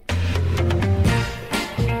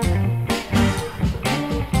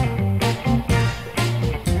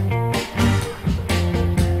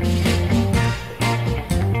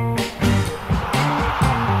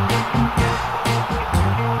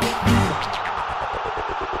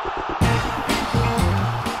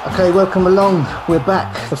Okay, welcome along. We're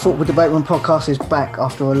back. The Football Debate Room podcast is back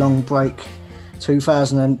after a long break.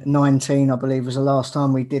 2019, I believe, was the last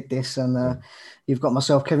time we did this. And you've got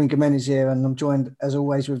myself, Kevin Gimenez here, and I'm joined, as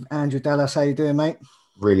always, with Andrew Dallas. How you doing, mate?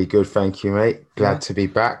 Really good, thank you, mate. Glad to be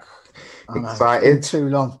back. I know, Excited. it's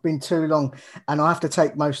been too long. And I have to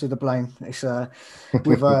take most of the blame. It's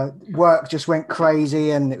with work just went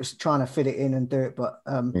crazy and it was trying to fit it in and do it. But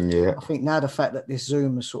Yeah, I think now the fact that this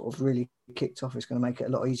Zoom has sort of really kicked off is going to make it a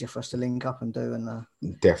lot easier for us to link up and do and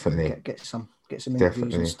definitely. get some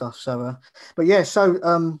interviews and stuff. So, but yeah,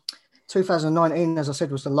 so 2019, as I said,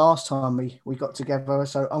 was the last time we got together.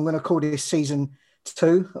 So I'm going to call this season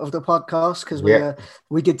 2 of the podcast because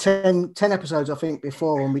we did 10 episodes, I think,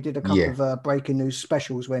 before, and we did a couple of breaking news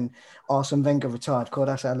specials when Arsene Wenger retired. God,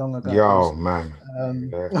 that's how long ago it was. Man.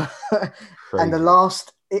 And the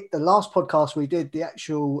last podcast we did, the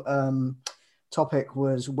actual topic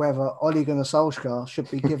was whether Ole Gunnar Solskjaer should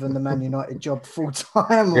be given the Man United job full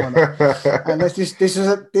time or not. And this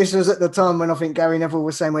was at the time when I think Gary Neville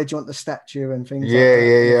was saying, "Where do you want the statue?" and things like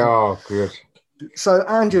that. Yeah. Oh, good. So,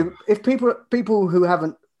 Andrew, if people who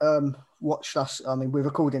haven't watched us, I mean, we're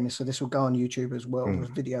recording this, so this will go on YouTube as well as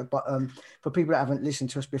video. But for people that haven't listened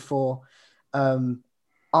to us before,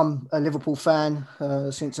 I'm a Liverpool fan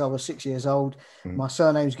since I was 6 years old. My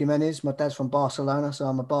surname's Gimenez. My dad's from Barcelona, so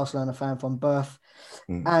I'm a Barcelona fan from birth.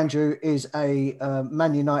 Andrew is a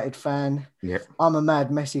Man United fan. Yep. I'm a mad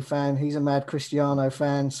Messi fan. He's a mad Cristiano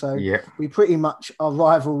fan. So we pretty much are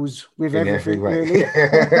rivals with everything, really.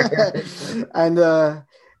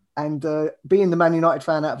 and being the Man United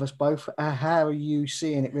fan out of us both, how are you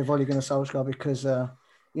seeing it with Ole Gunnar Solskjaer? Because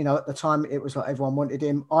you know, at the time it was like everyone wanted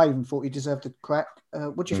him. I even thought he deserved a crack.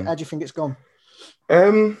 How do you think it's gone?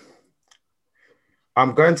 I'm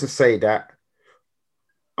going to say that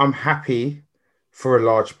I'm happy for a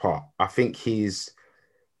large part. I think he's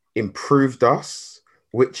improved us,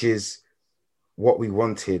 which is what we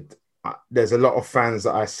wanted. There's a lot of fans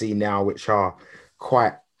that I see now which are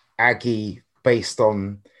quite aggy based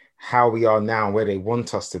on how we are now, where they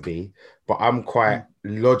want us to be. But I'm quite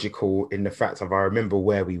logical in the fact of I remember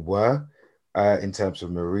where we were in terms of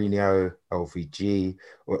Mourinho, LVG,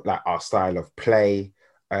 or like our style of play.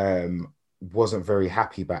 Wasn't very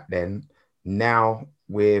happy back then. Now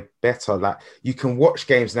we're better. Like you can watch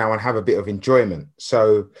games now and have a bit of enjoyment.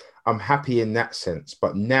 So I'm happy in that sense.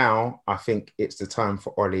 But now I think it's the time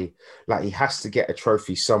for Ole. Like he has to get a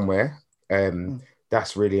trophy somewhere.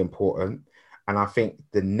 That's really important. And I think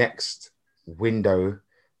the next window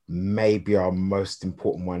may be our most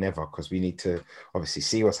important one ever because we need to obviously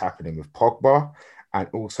see what's happening with Pogba. And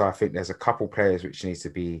also I think there's a couple players which needs to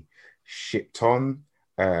be shipped on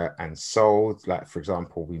and sold. Like, for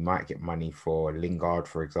example, we might get money for Lingard,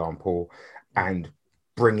 for example, and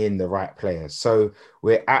bring in the right players. So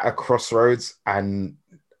we're at a crossroads and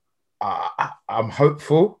I'm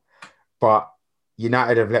hopeful, but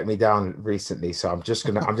United have let me down recently. So I'm just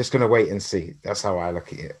gonna wait and see. That's how I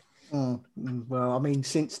look at it. Well, I mean,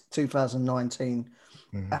 since 2019,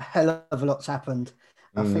 a hell of a lot's happened.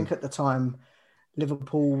 I think at the time,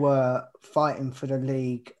 Liverpool were fighting for the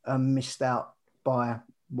league and missed out by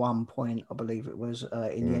 1 point, I believe it was,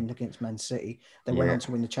 in the end against Man City. They went on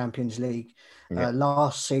to win the Champions League.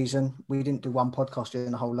 Last season, we didn't do one podcast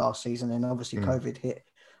during the whole last season, and obviously COVID hit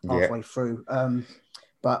halfway through.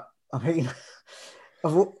 But I mean,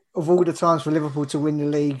 of all the times for Liverpool to win the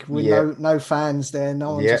league with no fans there,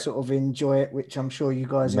 no one to sort of enjoy it, which I'm sure you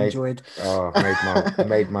guys enjoyed.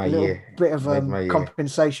 Made my year. Bit of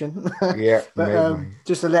compensation. But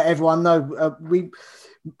just to let everyone know, we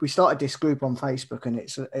started this group on Facebook and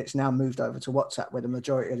it's now moved over to WhatsApp where the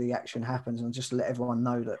majority of the action happens. And just to let everyone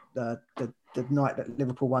know that the night that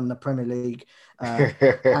Liverpool won the Premier League,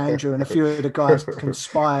 Andrew and a few of the guys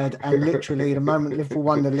conspired, and literally the moment Liverpool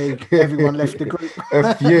won the league, everyone left the group.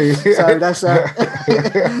 A few. So that's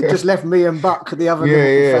just left me and Buck, the other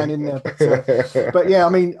Liverpool fan, in there. But yeah, I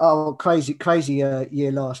mean, crazy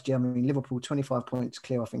year last year. I mean, Liverpool 25 points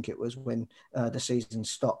clear, I think it was, when the season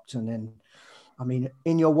stopped. And then, I mean,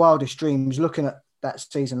 in your wildest dreams, looking at that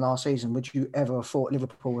season last season, would you ever have thought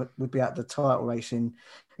Liverpool would be at the title race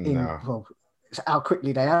well, how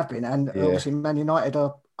quickly they have been? And obviously Man United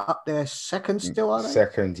are up there second still, are they?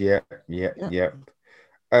 Second, yeah.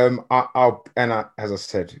 As I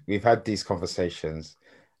said, we've had these conversations,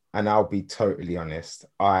 and I'll be totally honest.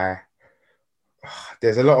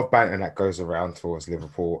 There's a lot of banter that goes around towards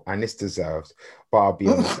Liverpool, and it's deserved. But I'll be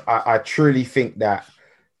honest, I truly think that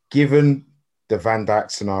given the Van Dijk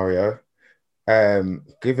scenario,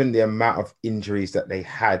 given the amount of injuries that they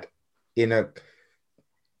had in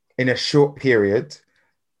a short period,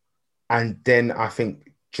 and then I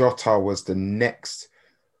think Jota was the next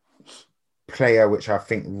player which I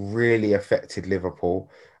think really affected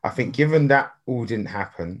Liverpool. I think given that all didn't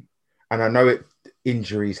happen, and I know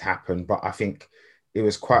injuries happen, but I think it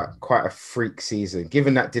was quite a freak season.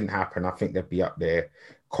 Given that didn't happen, I think they'd be up there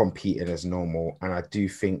competing as normal. And I do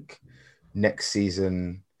think next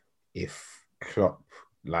season, if Klopp,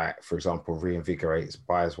 like for example, reinvigorates,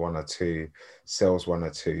 buys one or two, sells one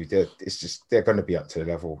or two, they're going to be up to the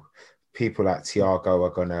level. People like Thiago are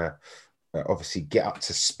going to obviously get up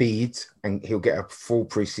to speed, and he'll get a full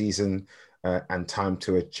preseason and time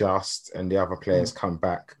to adjust, and the other players come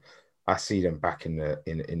back. I see them back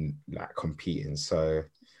in like competing. So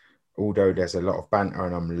although there's a lot of banter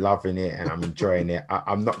and I'm loving it and I'm enjoying it,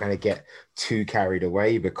 I'm not going to get too carried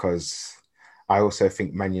away, because I also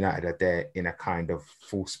think Man United are there in a kind of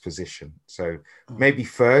false position. So maybe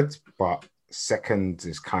third, but second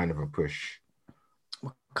is kind of a push.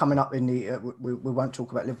 Coming up in the, we won't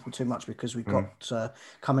talk about Liverpool too much, because we got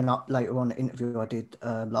coming up later on an interview I did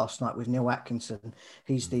last night with Neil Atkinson.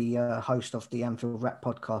 He's the host of the Anfield Rap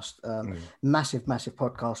podcast, massive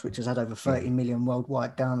podcast, which has had over 30 million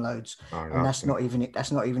worldwide downloads, and that's not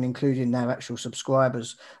even including their actual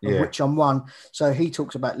subscribers, of which I'm one. So he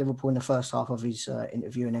talks about Liverpool in the first half of his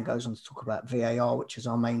interview, and then goes on to talk about VAR, which is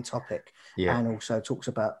our main topic, and also talks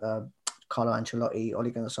about Carlo Ancelotti,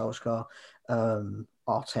 Ole Gunnar Solskjaer,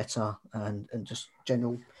 Arteta, and just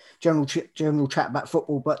general chat about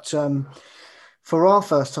football. But for our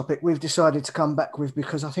first topic, we've decided to come back with,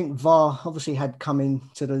 because I think VAR obviously had come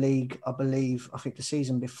into the league, I think the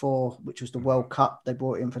season before, which was the World Cup. They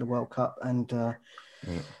brought it in for the World Cup, and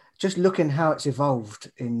just looking how it's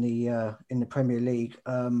evolved in the Premier League,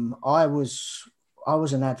 I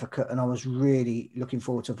was an advocate, and I was really looking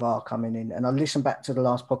forward to VAR coming in. And I listened back to the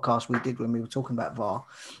last podcast we did when we were talking about VAR,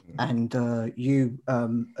 and you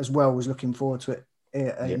as well was looking forward to it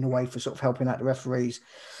in a way for sort of helping out the referees.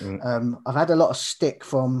 I've had a lot of stick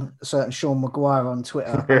from a certain Sean Maguire on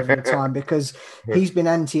Twitter over the time, because he's been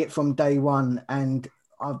anti it from day one, and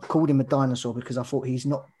I've called him a dinosaur because I thought he's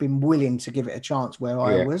not been willing to give it a chance where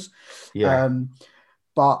I was.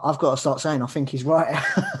 But I've got to start saying I think he's right.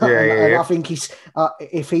 I think he's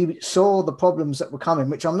if he saw the problems that were coming,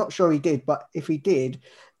 which I'm not sure he did, but if he did,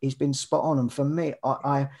 he's been spot on. And for me,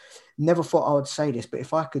 I never thought I would say this, but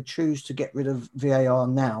if I could choose to get rid of VAR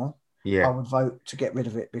now, I would vote to get rid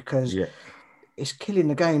of it, because it's killing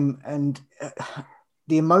the game, and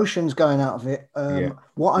the emotions going out of it.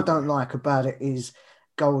 What I don't like about it is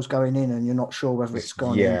goals going in and you're not sure whether it's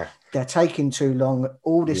gone in. They're taking too long.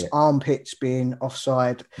 All this armpits being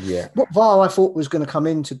offside. What VAR I thought was going to come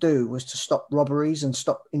in to do was to stop robberies and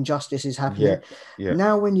stop injustices happening.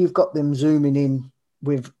 Now when you've got them zooming in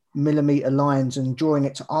with millimetre lines and drawing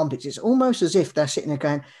it to armpits, it's almost as if they're sitting there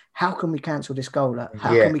going, how can we cancel this goal?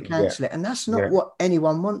 How can we cancel it? And that's not what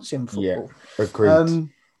anyone wants in football. Agreed.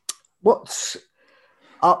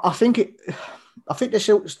 I think there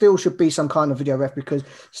still should be some kind of video ref, because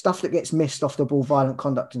stuff that gets missed off the ball, violent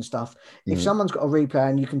conduct and stuff, if someone's got a replay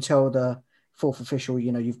and you can tell the fourth official,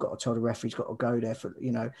 you've got to tell the referee he's got to go there for,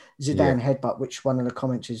 Zidane headbutt, which one of the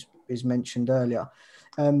comments is mentioned earlier.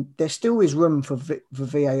 There still is room for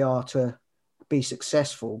VAR to be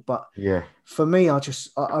successful, but for me, I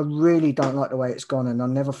really don't like the way it's gone, and I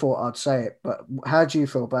never thought I'd say it, but how do you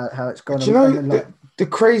feel about how it's gone? Do you know, the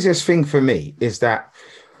craziest thing for me is that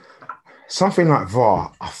something like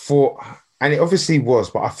VAR, I thought, and it obviously was,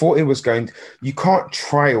 but I thought it was you can't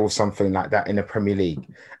trial something like that in the Premier League,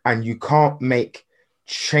 and you can't make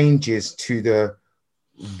changes to the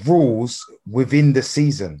rules within the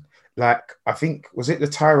season. Like, I think, was it the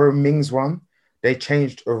Tyrone Mings one? They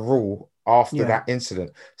changed a rule after that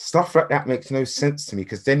incident. Stuff like that makes no sense to me,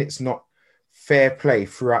 because then it's not fair play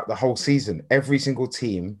throughout the whole season. Every single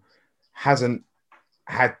team hasn't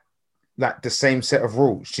had like the same set of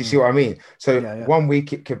rules. Do you see what I mean? So 1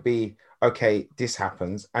 week it could be, okay, this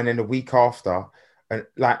happens, and then the week after, and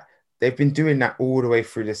like they've been doing that all the way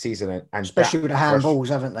through the season, and especially with the handballs,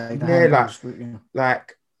 haven't they?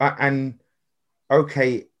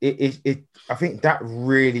 Okay, it I think that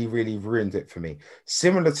really, really ruined it for me.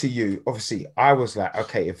 Similar to you, obviously, I was like,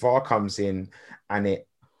 okay, if VAR comes in and it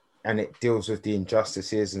deals with the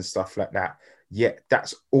injustices and stuff like that,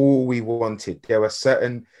 that's all we wanted. There were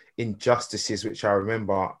certain injustices which I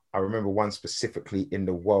remember one specifically in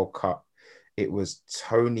the World Cup. It was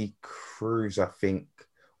Tony Cruz, I think,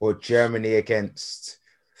 or Germany against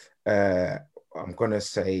I'm gonna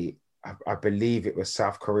say, I believe it was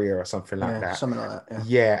South Korea or something like that. Something like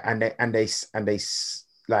that. And they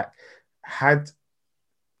like had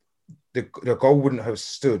the goal wouldn't have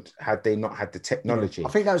stood had they not had the technology. I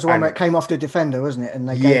think that was the one where it came off the defender, wasn't it? And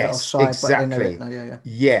they gave it offside, exactly. But then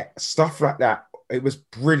yeah, stuff like that. It was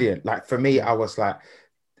brilliant. Like for me, I was like,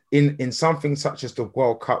 in something such as the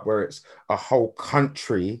World Cup, where it's a whole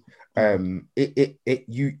country,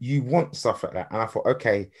 you want stuff like that. And I thought,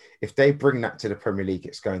 okay, if they bring that to the Premier League,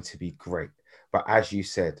 it's going to be great. But as you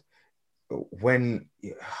said, when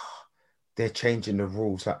they're changing the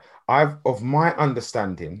rules, like of my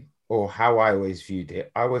understanding, or how I always viewed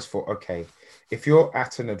it, I always thought, okay, if you're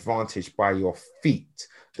at an advantage by your feet,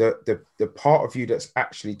 the part of you that's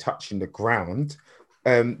actually touching the ground,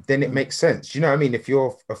 then it makes sense. Do you know what I mean? If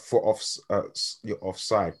you're a foot off, you're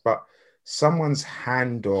offside. But someone's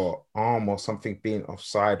hand or arm or something being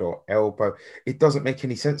offside, or elbow, it doesn't make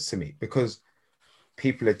any sense to me, because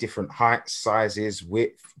people are different heights, sizes,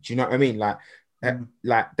 width. Do you know what I mean? Like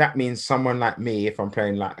that means someone like me, if I'm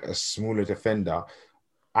playing like a smaller defender,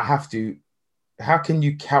 I have to. How can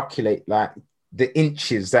you calculate like the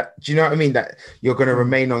inches that? Do you know what I mean? That you're going to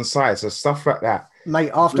remain on side, so stuff like that.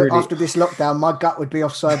 Mate, after this lockdown, my gut would be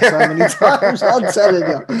offside so many times. I'm telling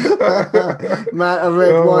you, man, a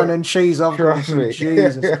red wine and cheese. I've got from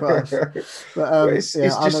Jesus Christ. But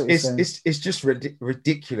it's just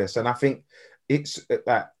ridiculous, and I think it's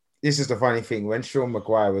that. This is the funny thing. When Sean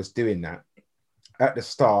Maguire was doing that at the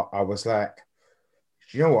start, I was like,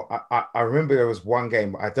 you know what? I remember there was one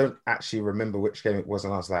game, but I don't actually remember which game it was,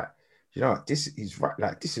 and I was like, you know what? This is right.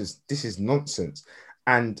 Like this is nonsense,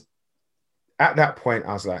 and at that point,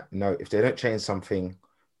 I was like, no, if they don't change something,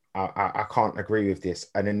 I can't agree with this.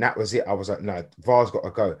 And then that was it. I was like, no, VAR's got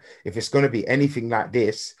to go. If it's going to be anything like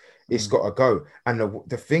this, it's got to go. And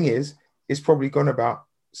the thing is, it's probably gone about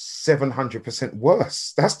 700%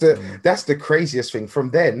 worse. That's the craziest thing.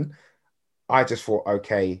 From then, I just thought,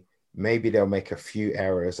 okay, maybe they'll make a few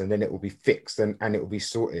errors and then it will be fixed and it will be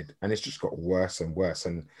sorted. And it's just got worse and worse.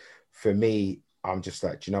 And for me, I'm just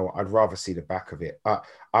like, you know what? I'd rather see the back of it.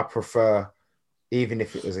 I prefer, even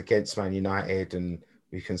if it was against Man United and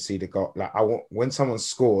we can see the goal, like I want, when someone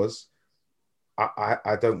scores,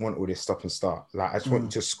 I don't want all this stop and start. Like I just want you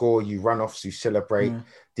to score, you run off, you celebrate.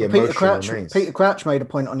 The emotion remains. Peter Crouch made a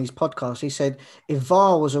point on his podcast. He said if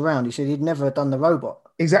VAR was around, he said he'd never have done the robot.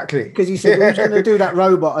 Exactly. Because he said, who's going to do that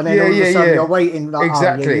robot? And then all of a sudden you're waiting like,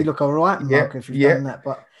 exactly. You look all right, Mark, if you've done that.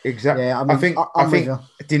 But exactly. Yeah, I think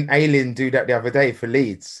didn't Ayling do that the other day for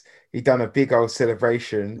Leeds? He done a big old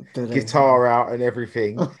celebration, guitar out and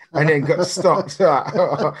everything, and then got stopped. You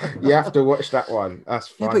have to watch that one. That's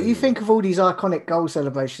funny. Yeah, but you think of all these iconic goal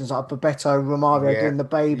celebrations like Bebeto, Romario doing the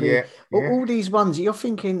baby, all these ones, you're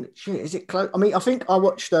thinking, shit, is it close? I mean, I think I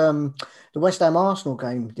watched the West Ham Arsenal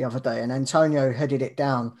game the other day, and Antonio headed it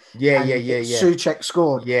down. Souček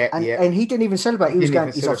scored. And he didn't even celebrate. He was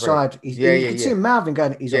going, he's offside. You could see him mouthing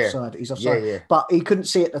going, he's offside. He's offside. But he couldn't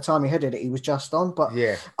see at the time he headed it. He was just on. But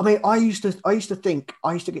I mean, I used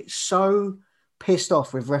to get so pissed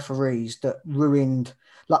off with referees that ruined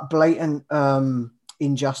like blatant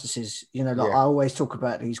injustices. You know, like I always talk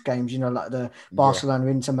about these games, you know, like the Barcelona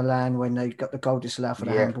Inter Milan when they got the goal disallowed for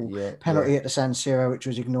the handball penalty at the San Siro, which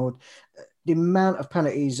was ignored. The amount of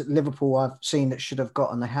penalties Liverpool I've seen that should have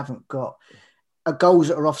got and they haven't got, goals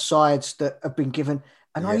that are offsides that have been given.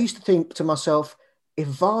 And I used to think to myself, if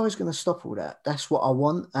VAR is going to stop all that, that's what I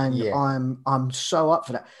want, and I'm so up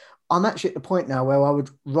for that. I'm actually at the point now where I would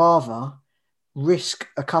rather risk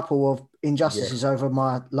a couple of injustices over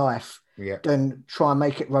my life than try and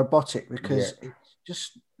make it robotic, because it's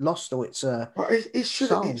just lost all its it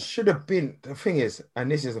should have been. The thing is, and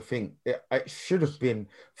this is the thing, it should have been,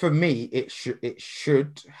 for me, it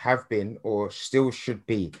should have been, or still should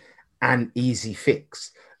be, an easy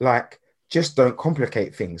fix. Like, just don't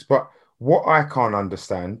complicate things. But what I can't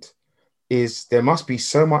understand is there must be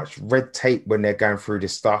so much red tape when they're going through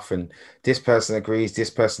this stuff, and this person agrees, this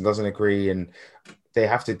person doesn't agree, and they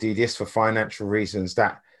have to do this for financial reasons,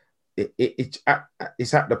 that it's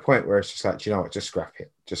at the point where it's just like, you know what, just scrap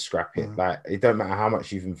it. Like, it don't matter how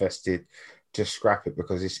much you've invested, just scrap it,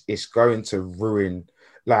 because it's going to ruin.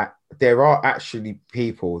 Like, there are actually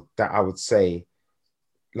people that I would say,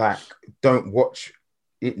 like, don't watch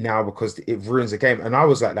it now because it ruins the game. And I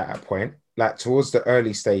was like that at a point, like towards the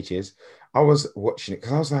early stages, I was watching it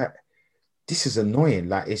because I was like, this is annoying.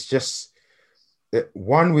 Like, it's just that,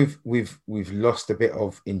 one, we've lost a bit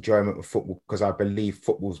of enjoyment of football, because I believe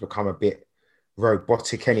football's become a bit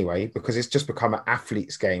robotic anyway, because it's just become an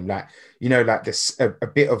athlete's game. Like, you know, like this, a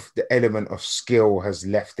bit of the element of skill has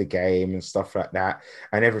left the game and stuff like that,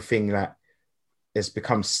 and everything like has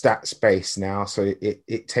become stats based now. So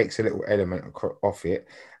it takes a little element off it.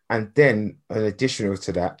 And then, in additional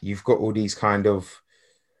to that, you've got all these kind of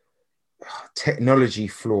technology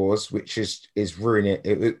flaws, which is ruining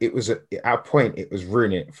it. It was at a point, it was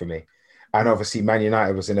ruining it for me. And obviously Man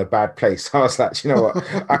United was in a bad place. I was like, you know what,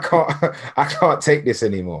 I can't take this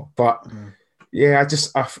anymore. But yeah,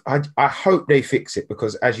 I hope they fix it,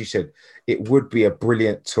 because as you said, it would be a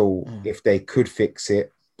brilliant tool if they could fix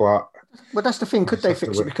it. But that's the thing. Could they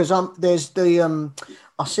fix it? Because there's the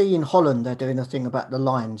I see in Holland they're doing a thing about the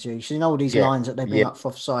lines. You see all these lines that they bring up for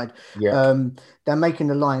offside. Yeah. They're making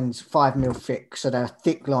the lines 5 mil thick, so they're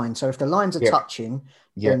thick lines. So if the lines are touching,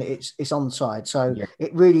 then it's onside. So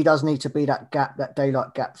it really does need to be that gap, that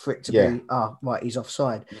daylight gap, for it to be right, he's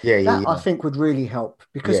offside. I think would really help,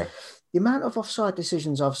 because the amount of offside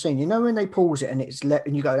decisions I've seen, you know, when they pause it and it's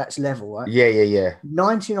and you go, that's level, right?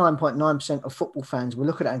 99.9% of football fans will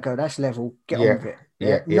look at that and go, that's level, get on with it.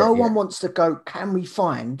 No one wants to go, can we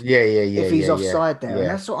find if he's offside there? And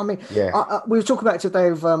that's what I mean. We were talking about it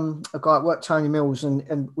today with a guy at work, Tony Mills,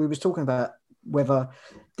 and we was talking about whether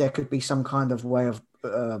there could be some kind of way of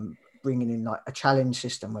bringing in like a challenge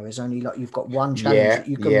system where there's only like you've got one challenge that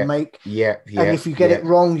you can make. And if you get it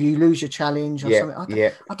wrong, you lose your challenge or something.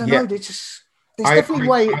 I don't know. There's definitely a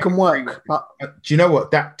way it can work. But do you know what?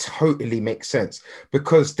 That totally makes sense,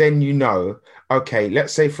 because then, you know, okay,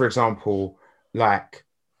 let's say, for example, like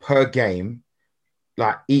per game,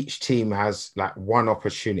 like each team has like one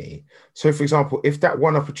opportunity. So for example, if that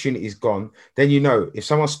one opportunity is gone, then, you know, if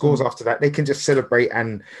someone scores after that, they can just celebrate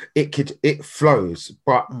and it flows.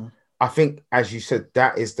 But I think, as you said,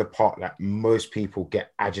 that is the part that most people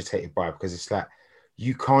get agitated by, because it's like,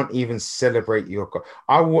 you can't even celebrate your goal.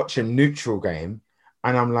 I watch a neutral game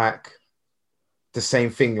and I'm like, the same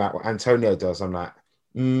thing like what Antonio does. I'm like,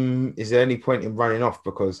 is there any point in running off,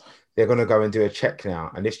 because they're going to go and do a check now,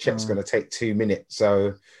 and this check's going to take 2 minutes.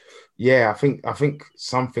 So yeah, I think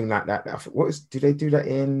something like that. Do they do that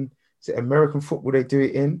in? Is it American football they do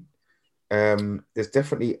it in? There's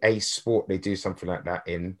definitely a sport they do something like that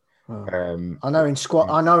in. I know in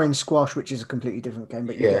squash, which is a completely different game,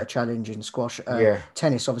 but you get a challenge in squash.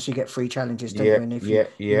 Tennis, obviously, you get 3 challenges, don't you? And if you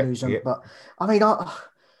lose them, but I mean,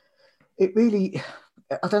 it really,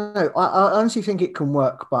 I don't know. I honestly think it can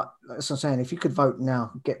work, but as I'm saying, if you could vote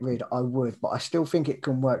now, get rid, I would. But I still think it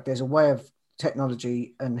can work. There's a way of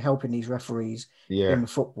technology and helping these referees in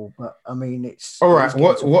football. But I mean, it's all right.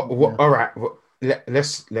 All right.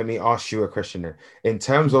 Let me ask you a question then. In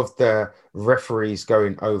terms of the referees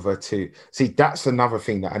going over to see, that's another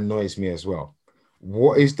thing that annoys me as well.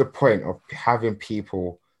 What is the point of having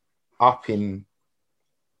people up in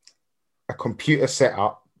a computer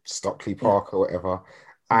setup, Stockley Park or whatever,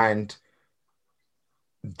 and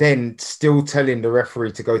then still telling the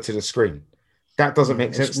referee to go to the screen? That doesn't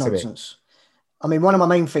make sense to me. I mean, one of my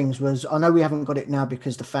main things was, I know we haven't got it now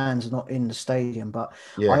because the fans are not in the stadium, but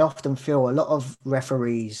I often feel a lot of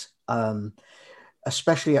referees,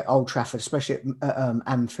 especially at Old Trafford, especially at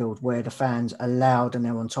Anfield, where the fans are loud and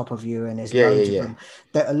they're on top of you and there's loads of them,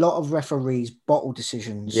 that a lot of referees bottle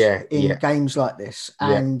decisions in games like this.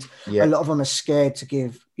 And a lot of them are scared to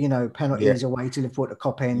give, you know, penalties away to Liverpool at the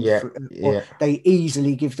Cop End. Or they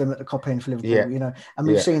easily give them at the Cop End for Liverpool, you know. And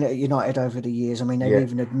we've seen it at United over the years. I mean, they've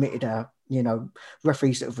even admitted you know,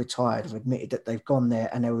 referees that have retired have admitted that they've gone there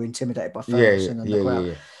and they were intimidated by Ferguson and the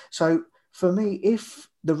crowd. So for me, if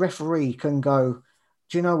the referee can go,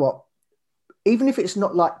 do you know what? Even if it's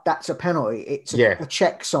not like that's a penalty, it's a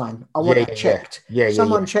check sign. I want that checked.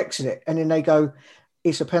 Someone checks it and then they go,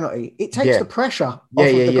 it's a penalty. It takes the pressure off of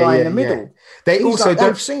the guy in the middle. They also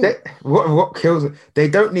don't. What kills it? They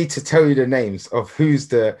don't need to tell you the names of who's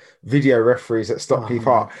the video referees at Stockley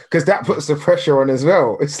Park, because that puts the pressure on as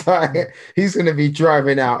well. It's like he's going to be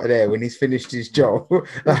driving out of there when he's finished his job,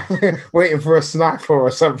 waiting for a sniper or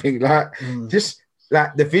something. Like just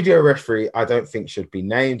like the video referee, I don't think should be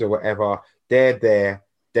named or whatever. They're there.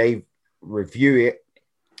 They review it.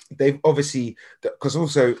 They've obviously, because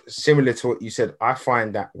also similar to what you said, I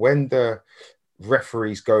find that when the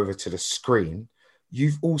referees go over to the screen,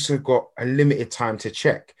 you've also got a limited time to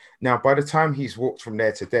check. Now, by the time he's walked from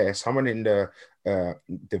there to there, someone in the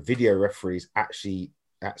video referees actually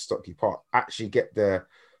at Stockley Park actually get the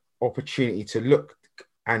opportunity to look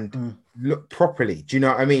and look properly. Do you know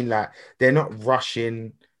what I mean? Like, they're not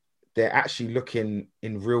rushing. They're actually looking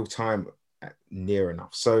in real time near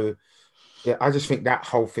enough. So, yeah, I just think that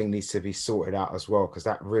whole thing needs to be sorted out as well, because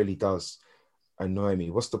that really does annoy me.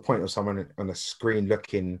 What's the point of someone on a screen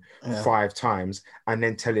looking Yeah. 5 times and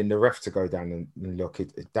then telling the ref to go down and look?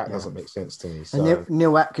 That doesn't make sense to me. So And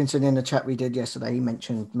Neil Atkinson, in the chat we did yesterday, he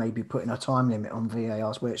mentioned maybe putting a time limit on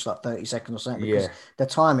VARs where it's like 30 seconds or something, because the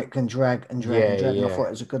time it can drag and drag and drag. And I thought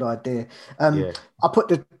it was a good idea. I put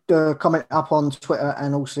the comment up on Twitter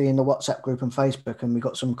and also in the WhatsApp group and Facebook, and we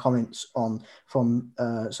got some comments from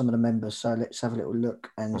some of the members. So let's have a little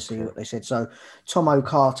look and see what they said. So Tom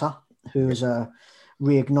O'Carter, who is a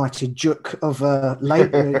reignited Juk of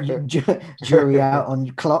late jury out on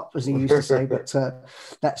Klopp, as he used to say, but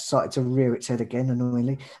that started to rear its head again,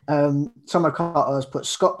 annoyingly. Tom O'Carter has put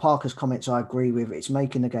Scott Parker's comments I agree with. It's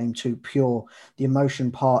making the game too pure. The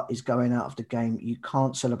emotion part is going out of the game. You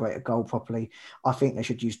can't celebrate a goal properly. I think they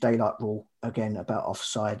should use daylight rule again about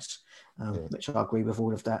offsides. Which I agree with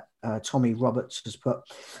all of that. Tommy Roberts has put,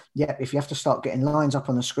 if you have to start getting lines up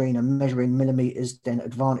on the screen and measuring millimetres, then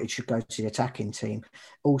advantage should go to the attacking team.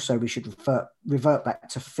 Also, we should revert back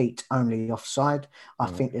to feet only offside.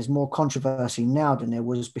 I think there's more controversy now than there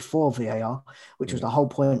was before VAR, which was the whole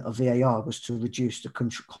point of VAR, was to reduce the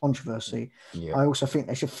controversy. I also think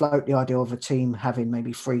they should float the idea of a team having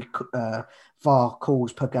maybe 3 VAR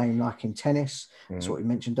calls per game, like in tennis. That's what we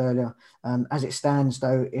mentioned earlier. As it stands,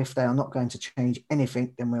 though, if they are not going to change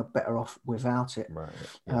anything, then we're better off without it.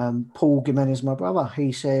 Paul Gimenez, my brother,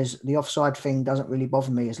 he says the offside thing doesn't really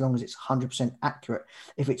bother me as long as it's 100% accurate.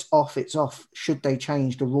 If it's off, it's off. Should they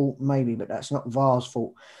change the rule? Maybe, but that's not VAR's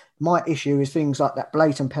fault. My issue is things like that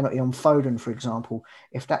blatant penalty on Foden, for example.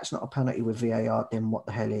 If that's not a penalty with VAR, then what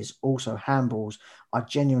the hell is? Also, handballs. I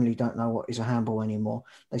genuinely don't know what is a handball anymore.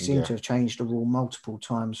 They seem to have changed the rule multiple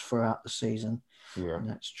times throughout the season. And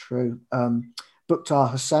that's true. Bukhtar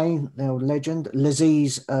Hussain, the old legend.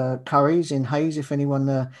 Laziz Curries in Hayes, if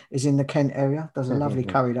anyone is in the Kent area. Does a lovely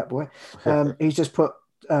curry, that boy. He's just put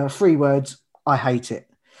 3 words, I hate it.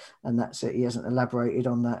 And that's it. He hasn't elaborated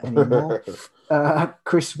on that anymore.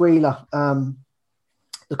 Chris Wheeler,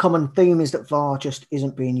 the common theme is that VAR just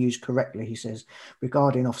isn't being used correctly, he says.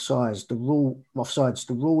 Regarding offsides, the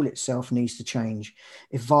rule itself needs to change.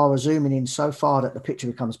 If VAR are zooming in so far that the picture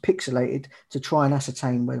becomes pixelated to try and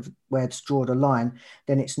ascertain where to draw the line,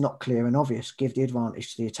 then it's not clear and obvious. Give the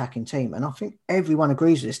advantage to the attacking team. And I think everyone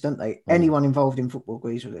agrees with this, don't they? Anyone involved in football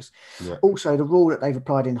agrees with this. Also, the rule that they've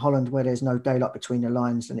applied in Holland, where there's no daylight between the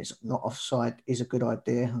lines and it's not offside, is a good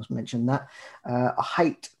idea. I've mentioned that. I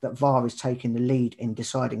hate that VAR is taking the lead in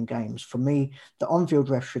deciding games. For me, the on-field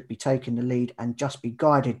ref should be taking the lead and just be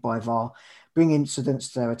guided by VAR. Bring incidents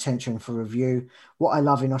to their attention for review. What I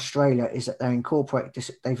love in Australia is that they've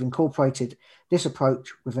incorporated this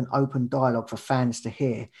approach with an open dialogue for fans to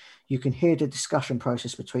hear. You can hear the discussion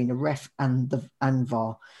process between the ref and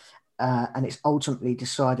VAR. And it's ultimately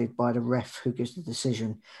decided by the ref who gives the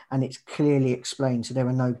decision, and it's clearly explained, so there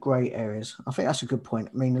are no grey areas. I think that's a good point.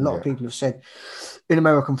 I mean, a lot of people have said in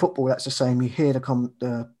American football that's the same. You hear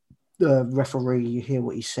the referee, you hear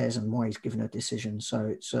what he says and why he's given a decision. So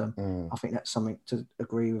it's I think that's something to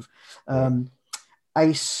agree with.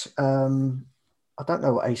 Ace, I don't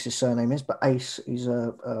know what Ace's surname is, but Ace is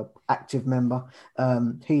a active member.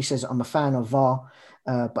 He says, I'm a fan of VAR,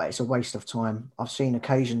 but it's a waste of time. I've seen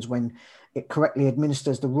occasions when it correctly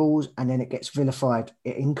administers the rules and then it gets vilified.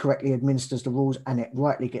 It incorrectly administers the rules and it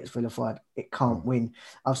rightly gets vilified. It can't win.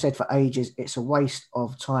 I've said for ages, it's a waste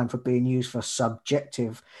of time for being used for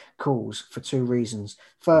subjective calls for 2 reasons.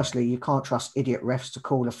 Firstly, you can't trust idiot refs to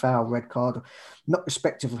call a foul, red card, not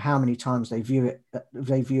respective of how many times they view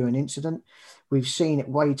an incident. We've seen it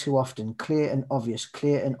way too often, clear and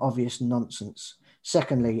obvious nonsense.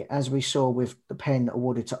 Secondly, as we saw with the pen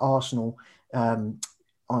awarded to Arsenal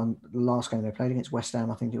on the last game they played against West Ham,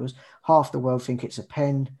 I think it was, half the world think it's a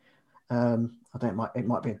pen. It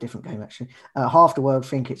might be a different game actually. Half the world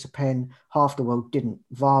think it's a pen, half the world didn't.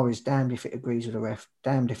 VAR is damned if it agrees with the ref,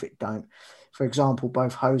 damned if it don't. For example,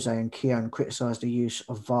 both Jose and Keown criticised the use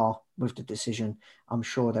of VAR with the decision. I'm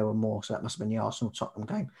sure there were more, so that must have been the Arsenal-Tottenham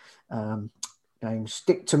game.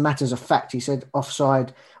 Stick to matters of fact, he said,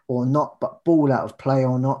 offside or not, but ball out of play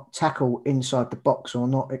or not, tackle inside the box or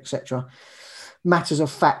not, etc. Matters of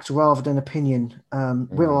fact rather than opinion.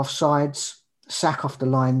 We're offsides, sack off the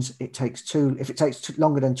lines. If it takes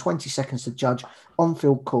longer than 20 seconds to judge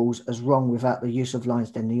on-field calls as wrong without the use of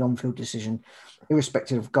lines, then the on-field decision,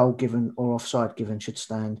 irrespective of goal given or offside given, should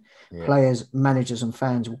stand. Players, managers and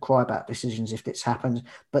fans will cry about decisions if this happens,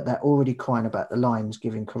 but they're already crying about the lines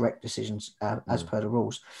giving correct decisions as per the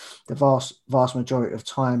rules. The vast majority of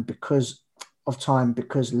time, because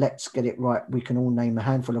let's get it right, we can all name a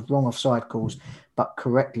handful of wrong offside calls, but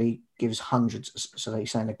correctly gives hundreds. So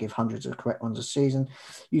he's saying they give hundreds of correct ones a season.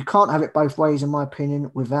 You can't have it both ways, in my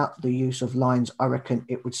opinion. Without the use of lines, I reckon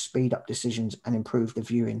it would speed up decisions and improve the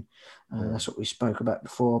viewing. That's what we spoke about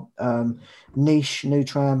before. Niche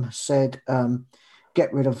Nutram said,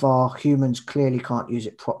 get rid of VAR. Humans clearly can't use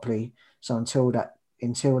it properly. So until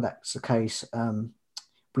that's the case,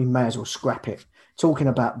 we may as well scrap it. Talking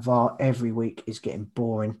about VAR every week is getting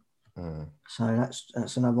boring. So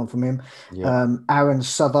that's another one from him. Yeah. Aaron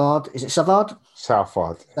Southard. Is it Southard?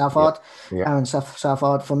 Southard. Yeah. Aaron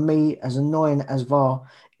Southard. For me, as annoying as VAR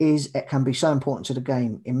is, it can be so important to the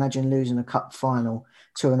game. Imagine losing a cup final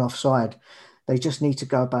to an offside. They just need to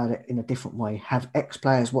go about it in a different way. Have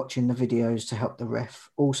ex-players watching the videos to help the ref.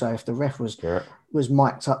 Also, if the ref was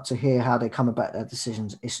mic'd up to hear how they come about their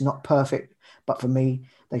decisions, it's not perfect, but for me,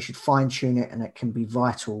 they should fine-tune it and it can be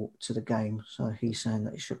vital to the game. So he's saying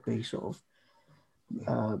that it should be sort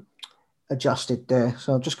of adjusted there.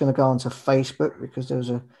 So I'm just going to go on to Facebook because there was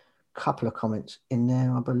a couple of comments in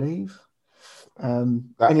there, I believe. Any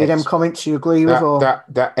of them comments you agree with? Or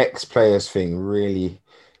that ex-players thing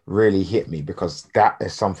really hit me, because that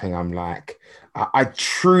is something I'm like, I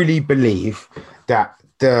truly believe that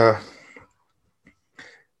the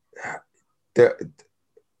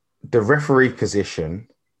referee position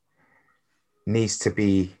needs to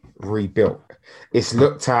be rebuilt. It's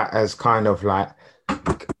looked at as kind of like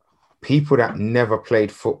people that never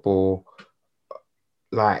played football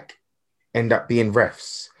like end up being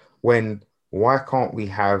refs, when why can't we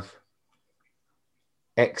have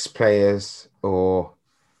ex-players or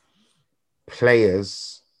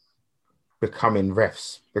players becoming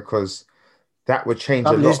refs? Because that would change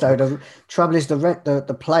a lot. The trouble is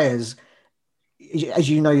the players, as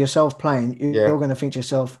you know yourself playing, you're going to think to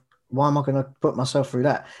yourself, why am I going to put myself through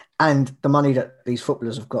that? And the money that these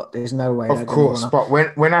footballers have got, there's no way. Of course, but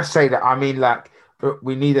when I say that, I mean like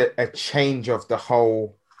we need a change of the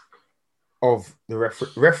whole of the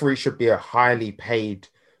referee should be a highly paid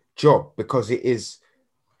job, because it's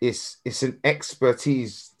an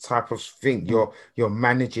expertise type of thing. You're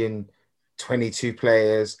managing 22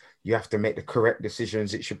 players. You have to make the correct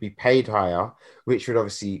decisions. It should be paid higher, which would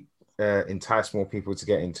obviously entice more people to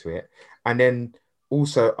get into it. And then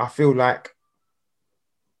also, I feel like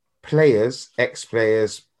players,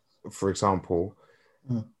 ex-players, for example,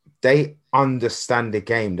 they understand the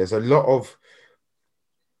game. There's a lot of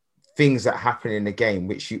things that happen in the game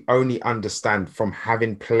which you only understand from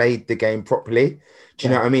having played the game properly. Do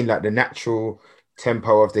you know what I mean? Like the natural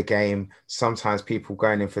tempo of the game. Sometimes people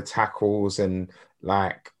going in for tackles and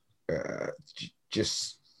like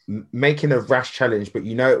just making a rash challenge, but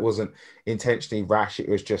you know it wasn't intentionally rash. It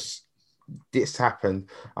was just this happened.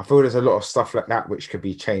 I feel there's a lot of stuff like that which could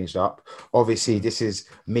be changed up. Obviously, this is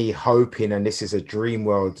me hoping, and this is a dream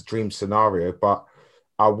world, dream scenario, but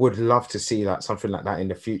I would love to see like something like that in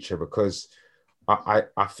the future, because I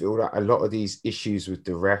feel that a lot of these issues with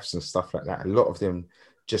the refs and stuff like that, a lot of them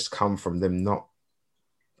just come from them not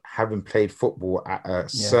having played football at a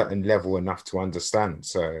certain level enough to understand.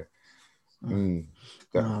 So I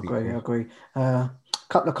agree.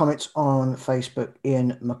 Couple of comments on Facebook.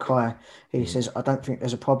 Ian Mackay, he says, I don't think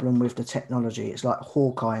there's a problem with the technology. It's like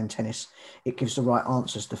Hawkeye in tennis. It gives the right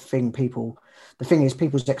answers. The thing is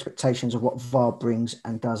people's expectations of what VAR brings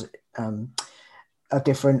and does are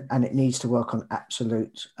different, and it needs to work on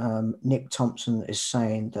absolute. Nick Thompson is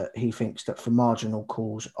saying that he thinks that for marginal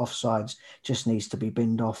calls, offsides just needs to be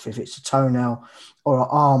binned off. If it's a toenail or an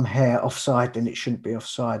arm hair offside, then it shouldn't be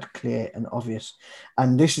offside, clear and obvious.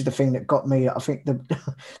 And this is the thing that got me. I think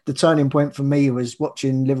the turning point for me was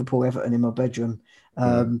watching Liverpool Everton in my bedroom.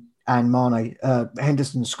 And Mane,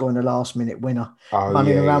 Henderson scoring the last minute winner,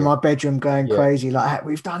 running around my bedroom going crazy, like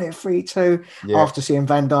we've done it 3-2 after seeing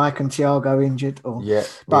Van Dijk and Thiago injured.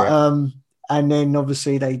 And then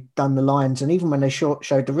obviously they done the lines, and even when they showed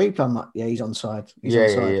the replay, I'm like, he's onside. He's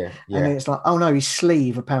onside. And then it's like, oh no, his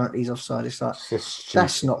sleeve apparently he's offside. It's like,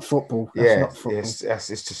 that's not football. That's not football. It's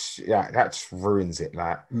just that just ruins it.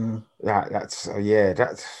 Like that's I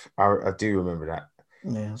do remember that.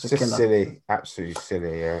 Yeah, it's just silly, absolutely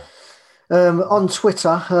silly. Yeah. On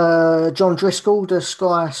Twitter, John Driscoll, the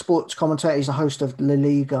Sky Sports commentator, he's the host of La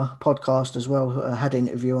Liga podcast as well. Had an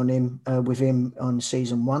interview on him with him on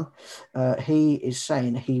season 1. He is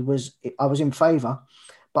saying I was in favour,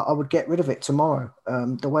 but I would get rid of it tomorrow.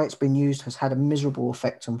 The way it's been used has had a miserable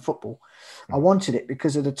effect on football. I wanted it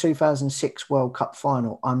because of the 2006 World Cup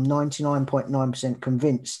final. I'm 99.9%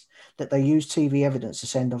 convinced that they used TV evidence to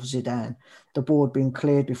send off Zidane, the board being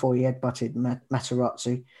cleared before he headbutted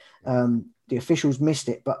Materazzi. The officials missed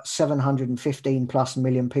it, but 715 plus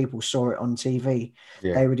million people saw it on TV.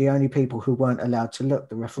 Yeah. They were the only people who weren't allowed to look,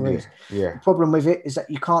 the referees. Yeah. The problem with it is that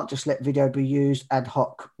you can't just let video be used ad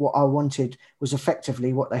hoc. What I wanted was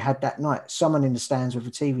effectively what they had that night. Someone in the stands with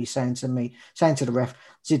a TV saying to the ref,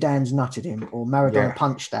 Zidane's nutted him, or Maradona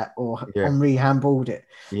punched that, or Henri handballed it.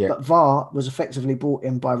 Yeah. But VAR was effectively brought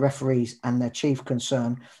in by referees, and their chief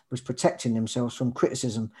concern was protecting themselves from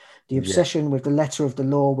criticism. The obsession with the letter of the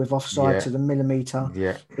law, with offside to the millimetre,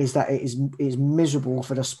 is that it is miserable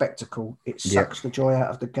for the spectacle. It sucks the joy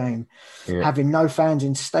out of the game. Having no fans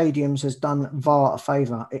in stadiums has done VAR a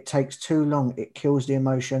favour. It takes too long. It kills the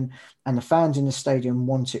emotion, and the fans in the stadium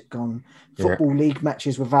want it gone. Football League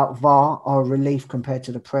matches without VAR are a relief compared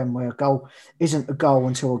to the Prem, where a goal isn't a goal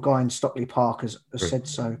until a guy in Stockley Park has said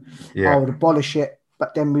so. I would abolish it,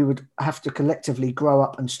 but then we would have to collectively grow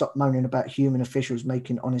up and stop moaning about human officials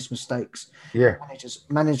making honest mistakes.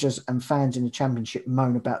 Managers and fans in the Championship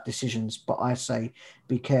moan about decisions, but I say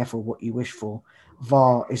be careful what you wish for.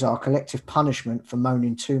 VAR is our collective punishment for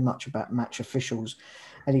moaning too much about match officials.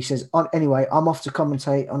 And he says, anyway, I'm off to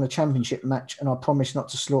commentate on a Championship match, and I promise not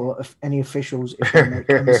to slaughter any officials if they make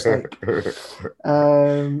a mistake.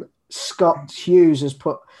 Scott Hughes has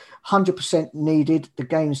put 100% needed. The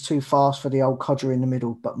game's too fast for the old codger in the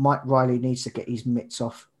middle, but Mike Riley needs to get his mitts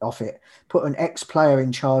off it. Put an ex-player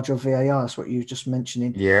in charge of VAR. That's what you were just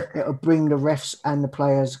mentioning. Yeah. It'll bring the refs and the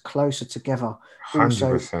players closer together.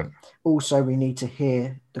 100%. Also, we need to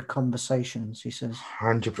hear the conversations, he says.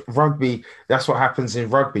 100%. Rugby, that's what happens in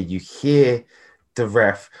rugby. You hear the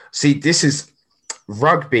ref. See,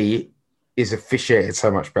 rugby is officiated so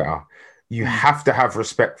much better. You have to have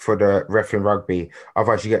respect for the ref in rugby,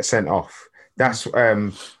 otherwise you get sent off. That's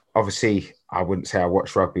obviously, I wouldn't say I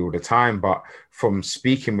watch rugby all the time, but from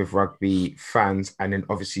speaking with rugby fans and then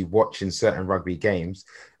obviously watching certain rugby games,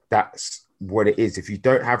 that's what it is. If you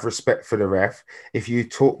don't have respect for the ref, if you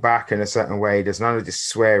talk back in a certain way, there's none of this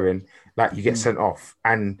swearing, like you get sent off.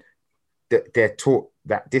 And they're taught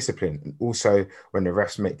that discipline. Also, when the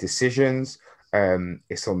refs make decisions,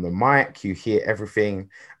 it's on the mic, you hear everything.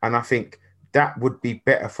 And I think that would be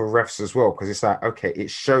better for refs as well, because it's like, okay, it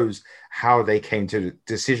shows how they came to the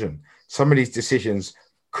decision. Some of these decisions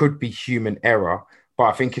could be human error, but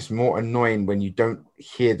I think it's more annoying when you don't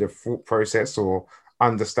hear the thought process or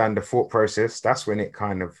understand the thought process. That's when it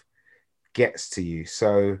kind of gets to you.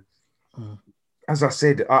 So as I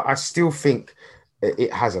said, I still think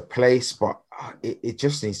it has a place, but it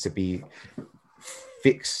just needs to be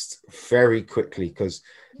fixed very quickly, because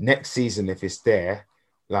next season, if it's there,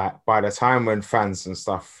 like by the time when fans and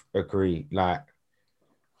stuff agree, like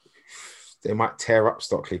they might tear up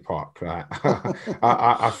Stockley Park. Like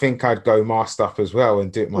I think I'd go masked up as well and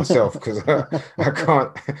do it myself, because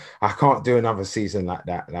I can't do another season like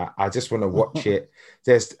that. Like I just want to watch it.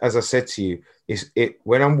 There's, as I said to you,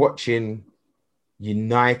 when I'm watching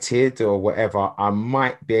United or whatever, I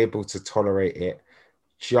might be able to tolerate it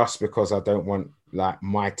just because I don't want like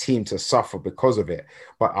my team to suffer because of it.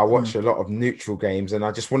 But I watch a lot of neutral games and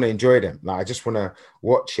I just want to enjoy them. Like I just want to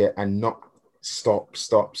watch it and not stop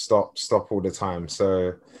all the time.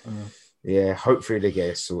 So yeah, hopefully they get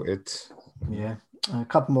it sorted. Yeah. A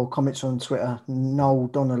couple more comments on Twitter. Noel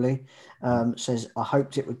Donnelly says, I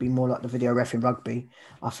hoped it would be more like the video ref in rugby.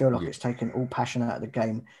 I feel like it's taken all passion out of the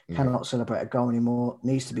game. Cannot celebrate a goal anymore.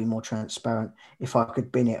 Needs to be more transparent. If I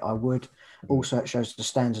could bin it, I would. Also, it shows the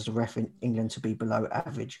standards of ref in England to be below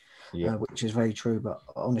average, which is very true. But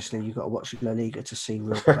honestly, you've got to watch La Liga to see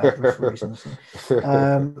real bad referees.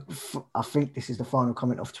 I think this is the final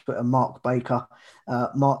comment off Twitter. Mark Baker.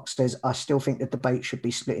 Mark says, I still think the debate should be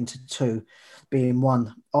split into two, being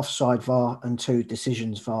one, offside VAR, and two,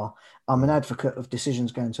 decisions VAR. I'm an advocate of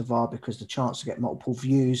decisions going to VAR because the chance to get multiple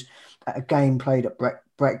views at a game played at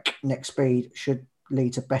breakneck speed should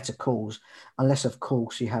lead to better calls, unless of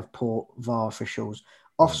course you have poor VAR officials.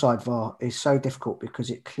 Offside VAR is so difficult because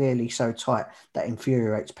it's clearly so tight that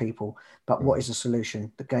infuriates people. But what is the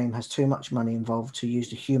solution? The game has too much money involved to use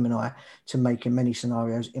the human eye to make in many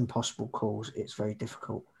scenarios impossible calls. It's very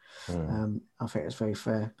difficult. I think it's very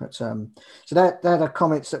fair. But so they're the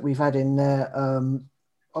comments that we've had in there.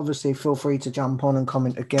 Obviously, feel free to jump on and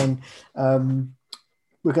comment again.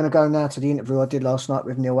 We're going to go now to the interview I did last night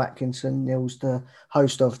with Neil Atkinson. Neil's the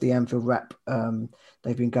host of the Anfield Wrap.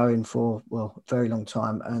 They've been going for, a very long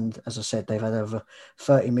time. And as I said, they've had over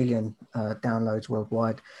 30 million downloads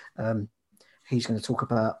worldwide. He's going to talk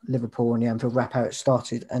about Liverpool and the Anfield Wrap, how it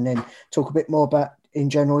started, and then talk a bit more about, in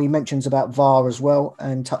general, he mentions about VAR as well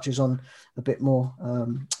and touches on a bit more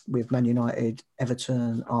with Man United,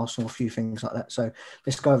 Everton, Arsenal, a few things like that. So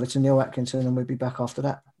let's go over to Neil Atkinson and we'll be back after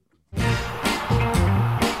that. Okay,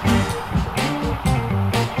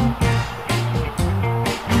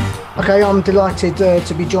 I'm delighted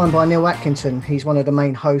to be joined by Neil Atkinson. He's one of the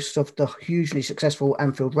main hosts of the hugely successful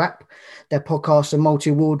Anfield Wrap. Their podcasts are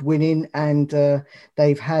multi-award winning, and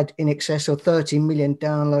they've had in excess of 30 million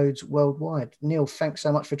downloads worldwide. Neil, thanks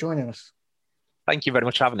so much for joining us. Thank you very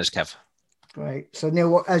much for having us, Kev. Great. So,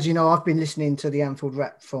 Neil, as you know, I've been listening to the Anfield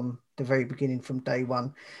Wrap from the very beginning, from day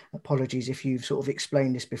one. Apologies if you've sort of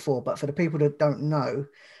explained this before, but for the people that don't know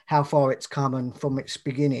how far it's come and from its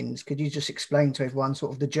beginnings, could you just explain to everyone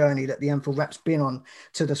sort of the journey that the Anfield Wrap's been on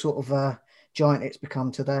to the sort of giant it's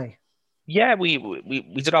become today? Yeah, we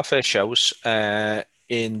did our first shows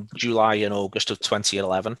in July and August of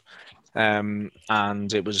 2011.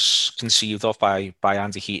 And it was conceived of by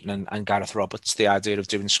Andy Heaton and Gareth Roberts, the idea of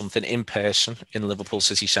doing something in person in Liverpool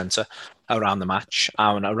city centre around the match,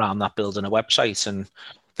 and around that building a website. And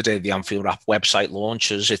the day the Anfield Wrap website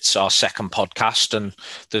launches, it's our second podcast, and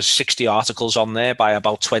there's 60 articles on there by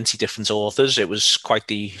about 20 different authors. It was quite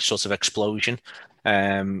the sort of explosion,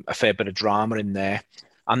 a fair bit of drama in there.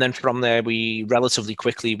 And then from there, we relatively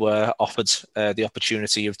quickly were offered the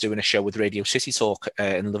opportunity of doing a show with Radio City Talk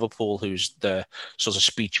in Liverpool, who's the sort of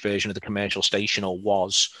speech version of the commercial station, or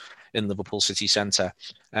was, in Liverpool city centre.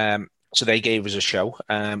 So they gave us a show.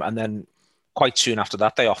 And then quite soon after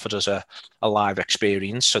that, they offered us a live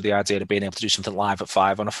experience. So the idea of being able to do something live at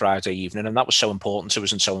 5 on a Friday evening. And that was so important to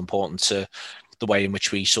us, and so important to the way in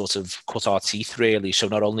which we sort of cut our teeth, really. So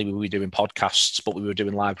not only were we doing podcasts, but we were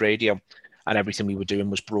doing live radio. And everything we were doing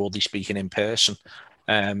was, broadly speaking, in person.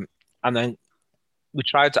 And then we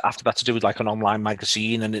tried after that to do with like an online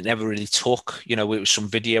magazine, and it never really took. You know, it was some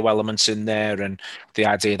video elements in there, and the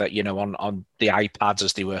idea that, you know, on the iPads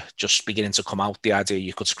as they were just beginning to come out, the idea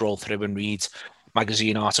you could scroll through and read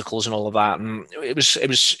magazine articles and all of that. And it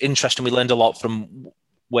was interesting. We learned a lot from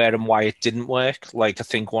where and why it didn't work. Like, I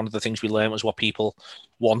think one of the things we learned was what people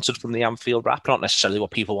wanted from the Anfield Wrap, not necessarily what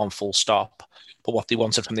people want full stop. But what they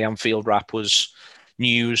wanted from the Anfield Wrap was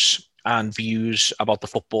news and views about the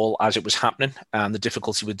football as it was happening. And the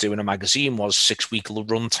difficulty with doing a magazine was 6-week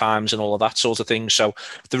run times and all of that sort of thing. So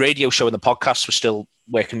the radio show and the podcast were still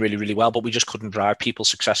working really, really well, but we just couldn't drive people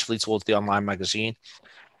successfully towards the online magazine.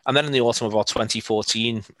 And then in the autumn of our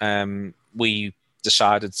 2014, we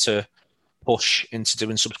decided to push into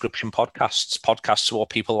doing subscription podcasts are what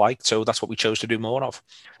people like. So that's what we chose to do more of.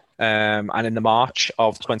 And in the March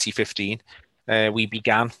of 2015, we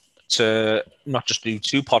began to not just do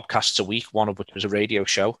 2 podcasts a week, one of which was a radio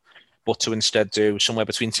show, but to instead do somewhere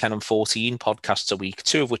between 10 and 14 podcasts a week,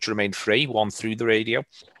 2 of which remained free, 1 through the radio,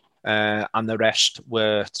 and the rest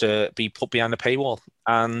were to be put behind a paywall.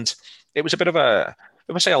 And it was a bit of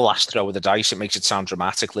if I say a last throw of the dice, it makes it sound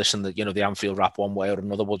dramatic. Listen, that, you know, the Anfield Wrap one way or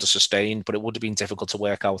another would have sustained, but it would have been difficult to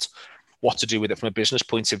work out what to do with it from a business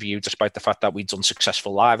point of view, despite the fact that we'd done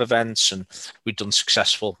successful live events and we'd done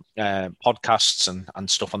successful podcasts and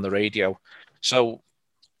stuff on the radio. So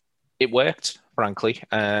it worked, frankly,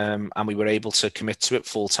 and we were able to commit to it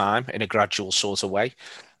full time in a gradual sort of way.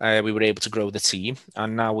 We were able to grow the team,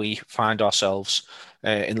 and now we find ourselves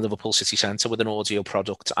in Liverpool city centre with an audio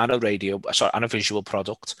product and a visual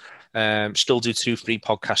product. Still do 2 free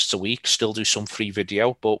podcasts a week, still do some free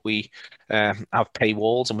video, but we have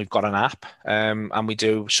paywalls, and we've got an app, and we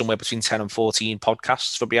do somewhere between 10 and 14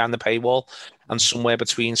 podcasts for behind the paywall, and somewhere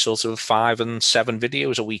between sort of 5 and 7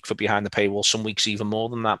 videos a week for behind the paywall, some weeks even more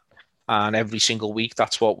than that. And every single week,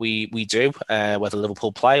 that's what we do, whether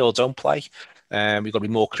Liverpool play or don't play. We've got to be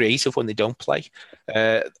more creative when they don't play.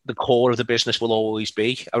 The core of the business will always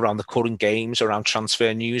be around the current games, around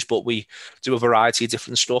transfer news, but we do a variety of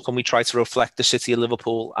different stuff, and we try to reflect the city of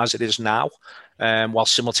Liverpool as it is now, while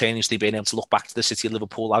simultaneously being able to look back to the city of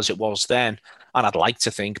Liverpool as it was then. And I'd like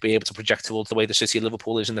to think be able to project towards the way the city of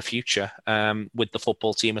Liverpool is in the future, with the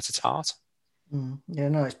football team at its heart. Yeah,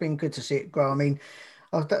 no, it's been good to see it grow. I mean,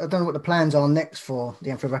 I don't know what the plans are next for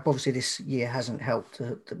the Anfield Wrap. Obviously, this year hasn't helped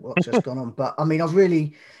to what's just gone on. But I mean, I've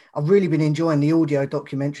really been enjoying the audio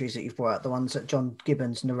documentaries that you've brought out, the ones that John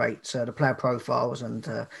Gibbons narrates, the player profiles and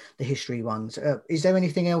the history ones. Is there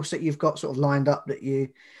anything else that you've got sort of lined up that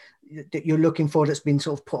you're looking for that's been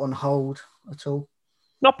sort of put on hold at all?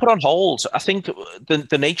 Not put on hold. I think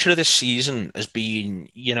the nature of this season has been,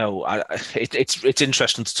 you know, it's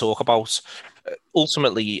interesting to talk about.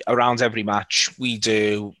 Ultimately, around every match we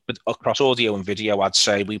do, across audio and video, I'd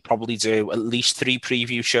say we probably do at least 3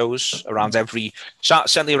 preview shows around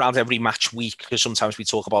certainly around every match week, because sometimes we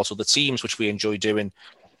talk about other teams, which we enjoy doing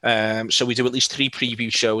So we do at least 3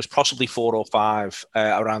 preview shows, possibly 4 or 5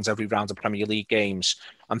 around every round of Premier League games,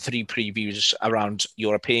 and 3 previews around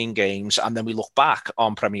European games. And then we look back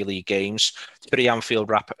on Premier League games. 3 Anfield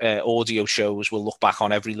Wrap audio shows will look back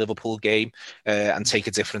on every Liverpool game and take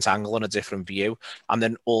a different angle and a different view. And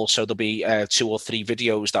then also there'll be 2 or 3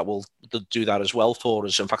 videos that will do that as well for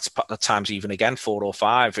us. In fact, at times even again 4 or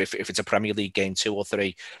 5 if it's a Premier League game, 2 or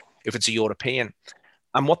 3 if it's a European.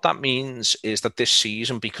 And what that means is that this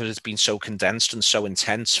season, because it's been so condensed and so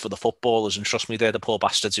intense for the footballers, and trust me, they're the poor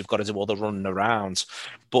bastards who've got to do all the running around,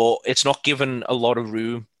 but it's not given a lot of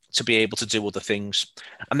room to be able to do other things.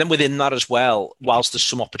 And then within that as well, whilst there's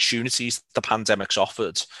some opportunities the pandemic's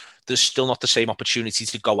offered, there's still not the same opportunity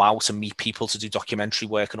to go out and meet people to do documentary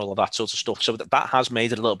work and all of that sort of stuff. So that has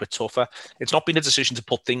made it a little bit tougher. It's not been a decision to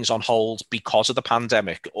put things on hold because of the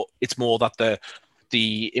pandemic. It's more that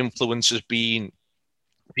the influence has been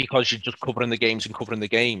because you're just covering the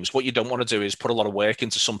games. What you don't want to do is put a lot of work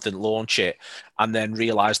into something, launch it, and then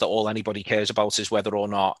realize that all anybody cares about is whether or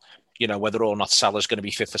not Salah's going to be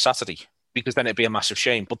fit for Saturday, because then it'd be a massive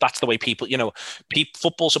shame. But that's the way people,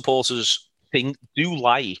 football supporters do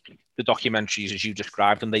like the documentaries as you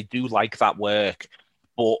described, and they do like that work,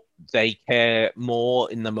 but they care more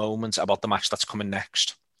in the moment about the match that's coming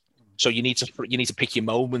next. So you need to pick your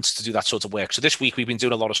moments to do that sort of work. So this week we've been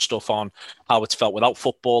doing a lot of stuff on how it's felt without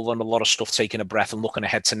football, and a lot of stuff taking a breath and looking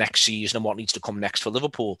ahead to next season and what needs to come next for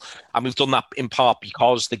Liverpool. And we've done that in part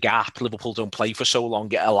because the gap, Liverpool don't play for so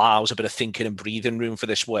long, it allows a bit of thinking and breathing room for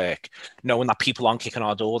this work, knowing that people aren't kicking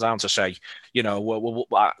our door down to say,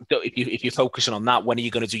 if you're focusing on that, when are you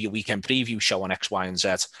going to do your weekend preview show on X, Y, and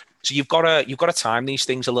Z? So you've got to time these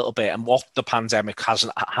things a little bit, and what the pandemic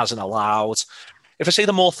hasn't allowed. If I say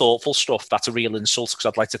the more thoughtful stuff, that's a real insult, because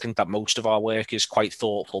I'd like to think that most of our work is quite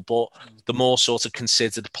thoughtful, but the more sort of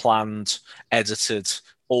considered, planned, edited,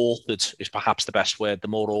 authored is perhaps the best word, the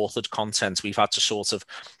more authored content we've had to sort of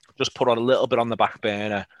just put on a little bit on the back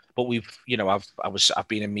burner. But I've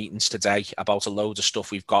been in meetings today about a load of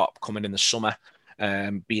stuff we've got coming in the summer,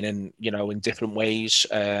 been in different ways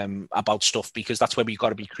about stuff, because that's where we've got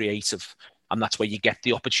to be creative. And that's where you get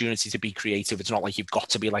the opportunity to be creative. It's not like you've got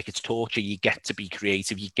to be like it's torture. You get to be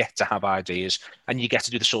creative. You get to have ideas, and you get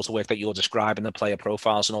to do the sort of work that you're describing, the player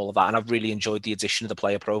profiles and all of that. And I've really enjoyed the addition of the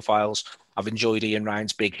player profiles. I've enjoyed Ian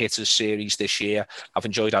Ryan's Big Hitters series this year. I've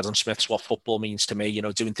enjoyed Adam Smith's What Football Means to Me,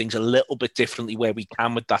 doing things a little bit differently where we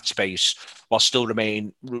can with that space, while still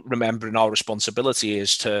remembering our responsibility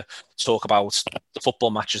is to talk about the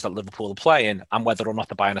football matches that Liverpool are playing and whether or not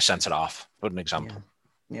they're buying a centre-half, for an example.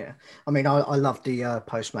 Yeah, I mean, I love the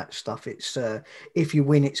post-match stuff. It's if you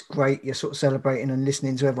win, it's great. You're sort of celebrating and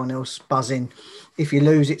listening to everyone else buzzing. If you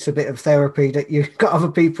lose, it's a bit of therapy that you've got other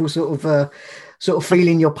people sort of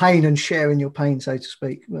feeling your pain and sharing your pain, so to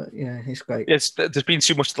speak. But yeah, it's great. There's been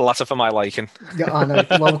too much of the latter for my liking. Yeah, I know.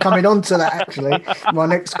 Well, coming on to that, actually, my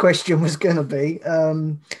next question was going to be,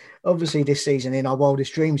 obviously this season, in our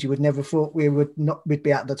wildest dreams, you would never thought we'd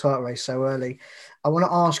be out of the title race so early. I want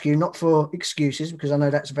to ask you, not for excuses, because I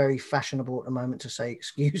know that's very fashionable at the moment to say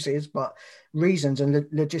excuses, but reasons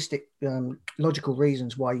and logical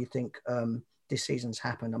reasons why you think this season's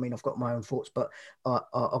happened. I mean, I've got my own thoughts, but I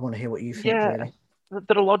want to hear what you think. Yeah, really.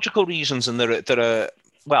 There are logical reasons, and there are.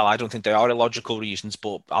 Well, I don't think they are illogical reasons,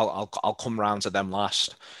 but I'll come round to them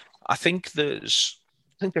last. I think this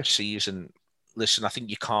season. Listen, I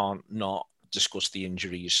think you can't not discuss the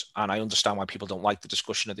injuries, and I understand why people don't like the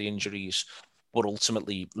discussion of the injuries. But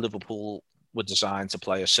ultimately, Liverpool were designed to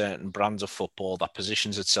play a certain brand of football that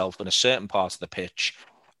positions itself in a certain part of the pitch,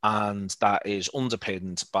 and that is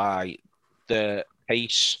underpinned by the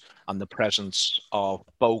pace and the presence of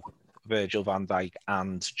both Virgil van Dijk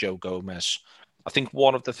and Joe Gomez. I think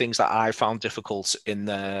one of the things that I found difficult in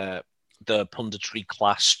the punditry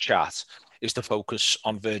class chat is the focus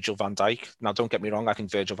on Virgil van Dijk. Now, don't get me wrong, I think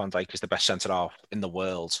Virgil van Dijk is the best centre-half in the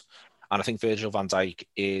world. And I think Virgil van Dijk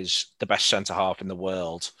is the best centre-half in the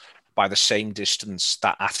world by the same distance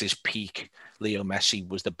that at his peak, Leo Messi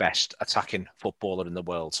was the best attacking footballer in the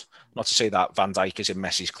world. Not to say that Van Dijk is in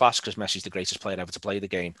Messi's class, because Messi's the greatest player ever to play the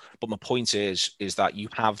game. But my point is that you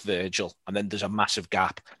have Virgil, and then there's a massive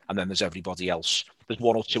gap, and then there's everybody else. There's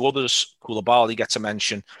one or two others. Koulibaly gets a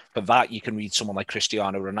mention. For that, you can read someone like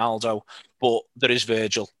Cristiano Ronaldo. But there is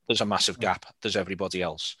Virgil. There's a massive gap. There's everybody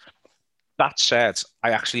else. That said,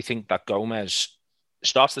 I actually think that Gomez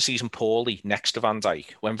starts the season poorly next to Van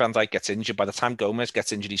Dijk. When Van Dijk gets injured, by the time Gomez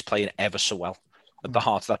gets injured, he's playing ever so well at the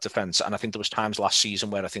heart of that defence. And I think there was times last season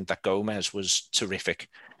where I think that Gomez was terrific.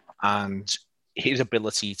 And his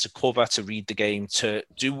ability to cover, to read the game, to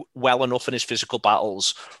do well enough in his physical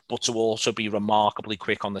battles, but to also be remarkably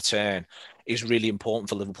quick on the turn is really important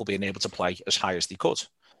for Liverpool being able to play as high as they could.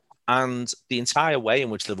 And the entire way in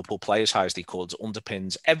which Liverpool play as high as they could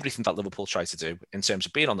underpins everything that Liverpool try to do in terms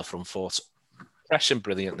of being on the front foot, pressing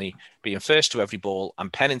brilliantly, being first to every ball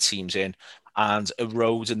and penning teams in and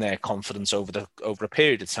eroding their confidence over a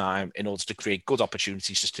period of time in order to create good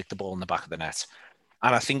opportunities to stick the ball in the back of the net.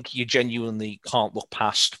 And I think you genuinely can't look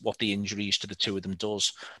past what the injuries to the two of them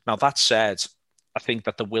does. Now, that said, I think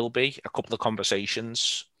that there will be a couple of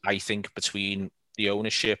conversations, I think, between the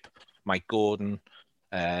ownership, Mike Gordon,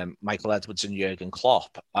 Michael Edwards and Jurgen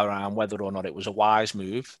Klopp around whether or not it was a wise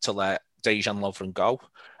move to let Dejan Lovren go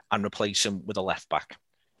and replace him with a left back.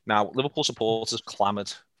 Now, Liverpool supporters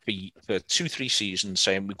clamoured for 2-3 seasons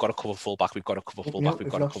saying, we've got to cover full-back, we've got to cover full-back, we've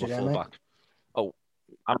got to cover full-back. Oh,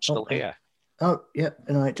 I'm still here. Oh, yeah.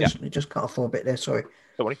 No, it just cut off for a bit there. Sorry.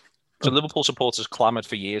 Don't worry. So Liverpool supporters clamoured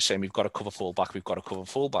for years saying, we've got to cover full-back, we've got to cover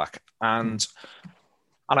full-back. And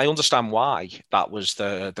I understand why that was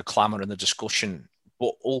the clamour and the discussion.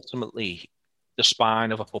 But ultimately, the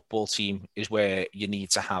spine of a football team is where you need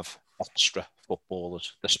to have extra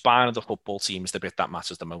footballers. The spine of the football team is the bit that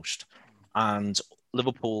matters the most. And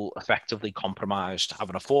Liverpool effectively compromised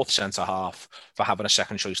having a fourth centre-half for having a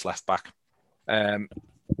second-choice left-back. And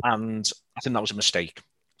I think that was a mistake.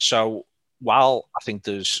 So while I think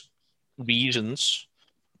there's reasons,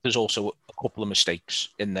 there's also a couple of mistakes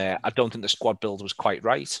in there. I don't think the squad build was quite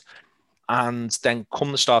right. And then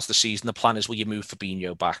come the start of the season, the plan is, will you move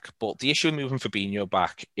Fabinho back? But the issue with moving Fabinho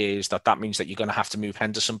back is that means that you're going to have to move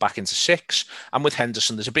Henderson back into 6. And with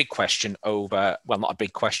Henderson, there's a big question over, well, not a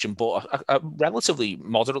big question, but a relatively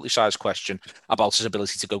moderately sized question about his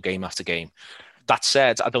ability to go game after game. That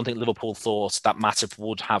said, I don't think Liverpool thought that Matip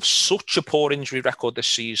would have such a poor injury record this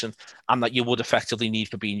season and that you would effectively need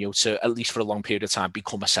Fabinho to, at least for a long period of time,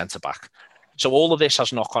 become a centre-back. So all of this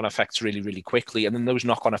has knock-on effects really, really quickly. And then those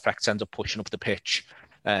knock-on effects end up pushing up the pitch.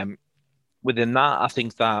 Within that, I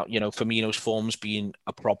think that, Firmino's form's been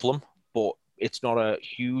a problem, but it's not a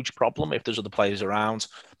huge problem if there's other players around.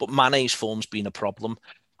 But Mane's form's been a problem.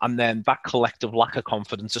 And then that collective lack of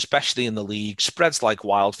confidence, especially in the league, spreads like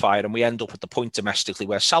wildfire. And we end up at the point domestically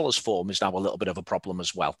where Salah's form is now a little bit of a problem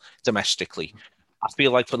as well, domestically. I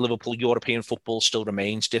feel like for Liverpool, European football still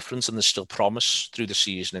remains different and there's still promise through the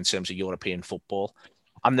season in terms of European football.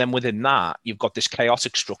 And then within that, you've got this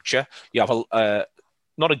chaotic structure. You have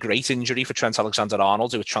not a great injury for Trent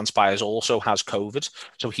Alexander-Arnold, who it transpires also has COVID.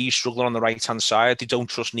 So he's struggling on the right-hand side. They don't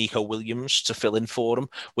trust Nico Williams to fill in for him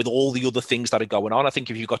with all the other things that are going on. I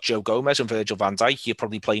think if you've got Joe Gomez and Virgil van Dijk, you'd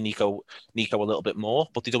probably play Nico a little bit more,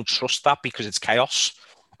 but they don't trust that because it's chaos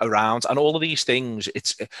around. And all of these things,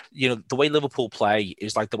 it's, the way Liverpool play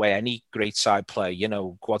is like the way any great side play,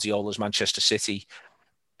 Guardiola's Manchester City,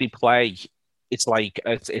 they play. It's like,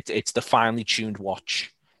 it's the finely tuned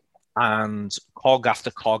watch. And cog after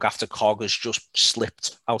cog after cog has just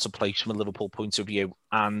slipped out of place from a Liverpool point of view,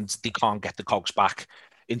 and they can't get the cogs back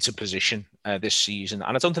into position this season.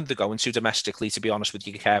 And I don't think they're going to domestically, to be honest with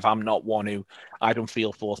you, Kev. I'm not one who, I don't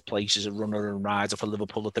feel fourth place is a runner and rider for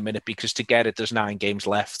Liverpool at the minute, because to get it, there's 9 games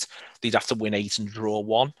left. They'd have to win 8 and draw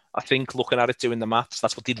 1. I think, looking at it, doing the maths,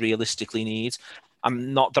 that's what they'd realistically need.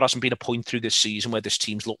 And there hasn't been a point through this season where this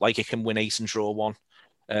team's looked like it can win 8 and draw 1.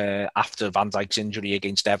 After Van Dijk's injury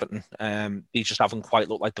against Everton. They just haven't quite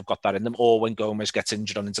looked like they've got that in them, or when Gomez gets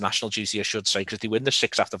injured on international duty, I should say, because they win the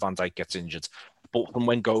 6 after Van Dijk gets injured. But from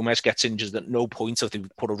when Gomez gets injured, at no point have they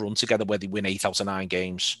put a run together where they win 8 out of 9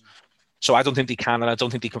 games. So I don't think they can, and I don't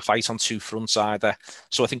think they can fight on 2 fronts either.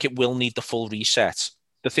 So I think it will need the full reset.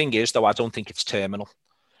 The thing is, though, I don't think it's terminal.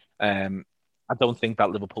 I don't think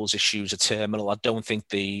that Liverpool's issues are terminal. I don't think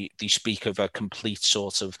they speak of a complete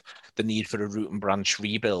sort of the need for a root and branch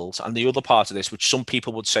rebuild. And the other part of this, which some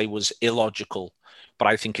people would say was illogical, but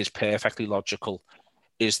I think is perfectly logical,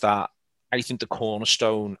 is that I think the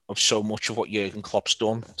cornerstone of so much of what Jurgen Klopp's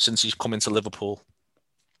done since he's come into Liverpool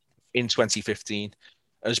in 2015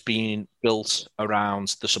 has been built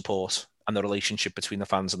around the support and the relationship between the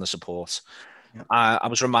fans and the support. Yeah. I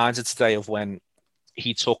was reminded today of when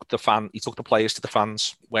he took the players to the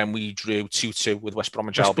fans when we drew 2-2 with West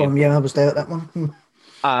Bromwich Albion. Yeah, I was there at that one.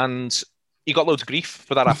 And he got loads of grief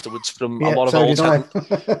for that afterwards from a lot of old head.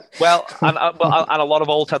 And a lot of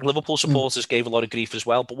old head Liverpool supporters gave a lot of grief as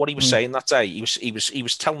well. But what he was saying that day, he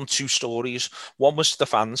was telling 2 stories. One was to the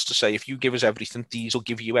fans to say, if you give us everything, these will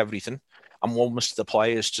give you everything. And one was to the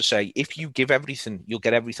players to say, if you give everything, you'll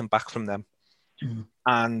get everything back from them.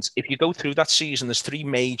 And if you go through that season, there's three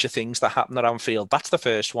major things that happen at Anfield. That's the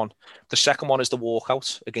first one. The second one is the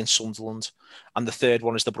walkout against Sunderland. And the third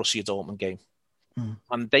one is the Borussia Dortmund game.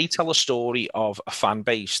 And they tell a story of a fan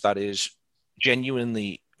base that is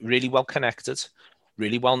genuinely really well connected,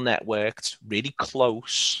 really well networked, really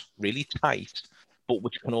close, really tight, but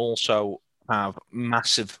which can also have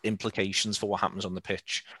massive implications for what happens on the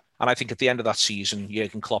pitch. And I think at the end of that season,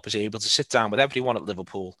 Jurgen Klopp is able to sit down with everyone at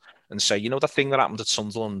Liverpool and say, you know, the thing that happened at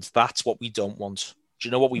Sunderland, that's what we don't want. Do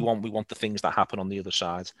you know what we want? We want the things that happen on the other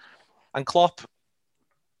side. And Klopp's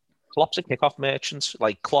a kickoff merchant.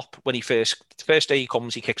 Like Klopp, when the first day he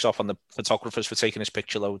comes, he kicks off on the photographers for taking his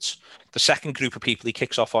picture loads. The second group of people he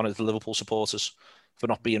kicks off on is the Liverpool supporters for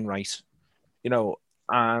not being right. You know,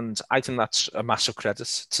 and I think that's a massive credit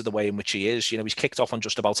to the way in which he is. You know, he's kicked off on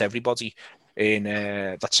just about everybody in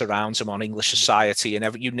that surrounds him on English society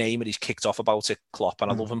and you name it, he's kicked off about it, Klopp,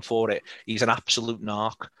 and I love him for it. He's an absolute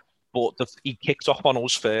narc. But he kicked off on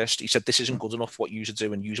us first. He said, this isn't good enough what you should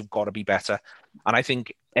do and you have got to be better. And I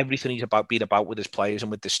think everything he's been about with his players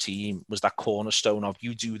and with this team was that cornerstone of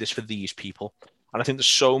you do this for these people. And I think there's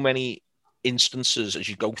so many instances as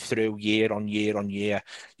you go through year on year on year.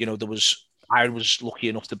 You know, I was lucky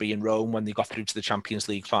enough to be in Rome when they got through to the Champions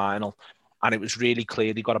League final. And it was really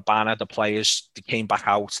clear they got a banner. The players, they came back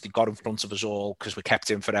out. They got in front of us all because we kept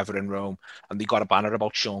him forever in Rome. And they got a banner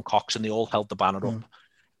about Sean Cox and they all held the banner up.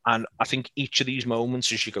 And I think each of these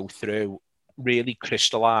moments as you go through really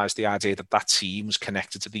crystallised the idea that that team was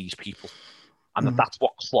connected to these people. And that's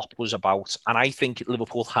what Klopp was about. And I think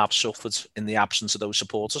Liverpool have suffered in the absence of those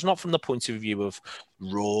supporters, not from the point of view of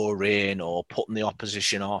roaring or putting the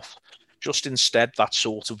opposition off. Just instead, that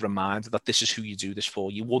sort of reminder that this is who you do this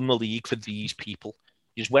for. You won the league for these people.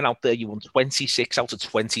 You just went out there, you won 26 out of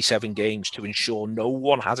 27 games to ensure no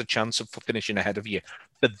one has a chance of finishing ahead of you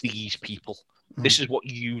for these people. This is what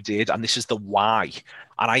you did, and this is the why.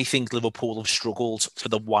 And I think Liverpool have struggled for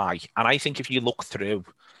the why. And I think if you look through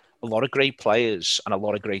a lot of great players and a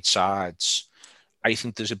lot of great sides, I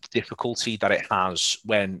think there's a difficulty that it has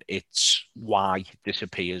when its why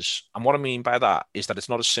disappears. And what I mean by that is that it's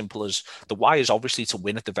not as simple as the why is obviously to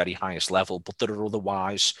win at the very highest level, but there are other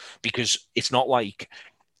whys, because it's not like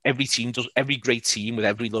every great team with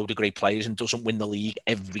every load of great players and doesn't win the league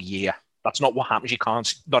every year. That's not what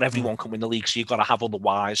happens. Not everyone can win the league, so you've got to have other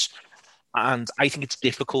whys. And I think it's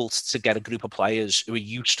difficult to get a group of players who are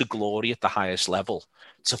used to glory at the highest level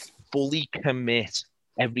to fully commit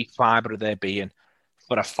every fibre of their being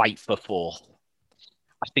for a fight for fourth.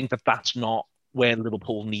 I think that that's not where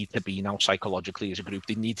Liverpool need to be now psychologically as a group.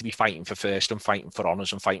 They need to be fighting for first and fighting for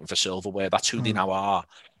honours and fighting for silverware. That's who they now are.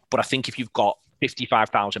 But I think if you've got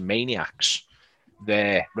 55,000 maniacs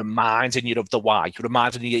there reminding you of the why,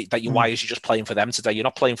 reminding you that your why is you're just playing for them today. You're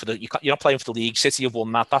not playing for the league. City have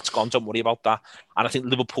won that. That's gone. Don't worry about that. And I think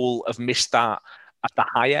Liverpool have missed that at the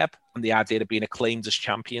high ebb and the idea of being acclaimed as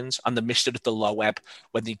champions, and they missed it at the low ebb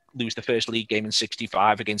when they lose the first league game in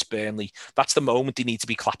 65 against Burnley. That's the moment they need to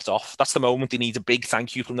be clapped off. That's the moment they need a big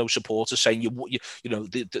thank you from those supporters saying,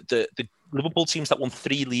 the Liverpool teams that won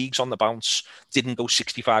 3 leagues on the bounce didn't go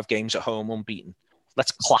 65 games at home unbeaten.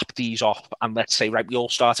 Let's clap these off and let's say, right, we all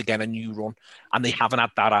start again a new run. And they haven't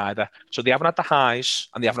had that either. So they haven't had the highs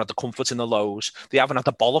and they haven't had the comfort in the lows. They haven't had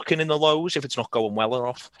the bollocking in the lows if it's not going well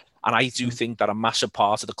enough. And I do think that a massive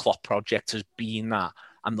part of the Klopp project has been that.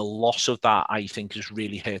 And the loss of that, I think, has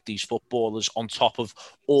really hurt these footballers on top of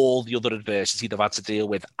all the other adversity they've had to deal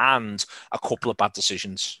with and a couple of bad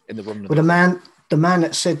decisions in the run. Well, the man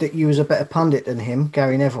that said that you was a better pundit than him,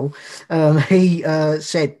 Gary Neville, he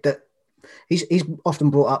said that he's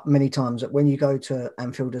often brought up many times that when you go to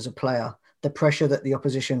Anfield as a player, the pressure that the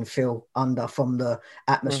opposition feel under from the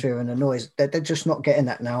atmosphere and the noise, they're just not getting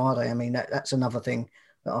that now, are they? I mean, that's another thing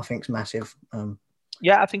that I think is massive.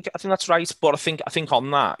 Yeah, I think that's right. But I think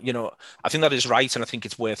on that, I think that is right, and I think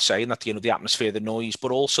it's worth saying that the atmosphere, the noise,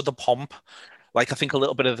 but also the pomp. Like I think a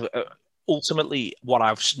little bit of ultimately what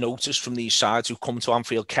I've noticed from these sides who come to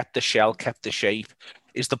Anfield, kept the shell, kept the shape,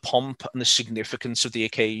 is the pomp and the significance of the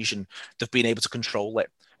occasion. They've been able to control it.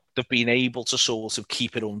 They've been able to sort of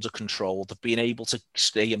keep it under control. They've been able to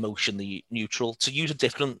stay emotionally neutral. To use a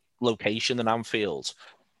different location than Anfield,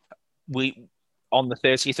 on the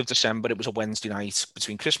 30th of December, it was a Wednesday night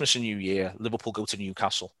between Christmas and New Year. Liverpool go to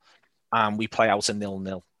Newcastle and we play out a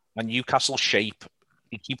 0-0. And Newcastle shape,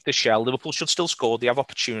 they keep the shell. Liverpool should still score. They have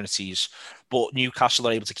opportunities, but Newcastle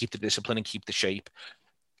are able to keep the discipline and keep the shape.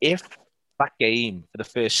 If that game for the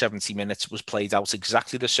first 70 minutes was played out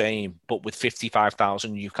exactly the same, but with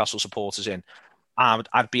 55,000 Newcastle supporters in,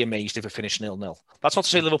 I'd be amazed if it finished 0-0. That's not to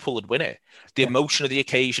say Liverpool would win it. The emotion of the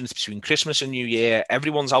occasion, it's between Christmas and New Year.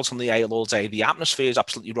 Everyone's out on the ale all day. The atmosphere is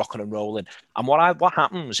absolutely rocking and rolling. And what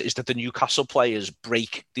happens is that the Newcastle players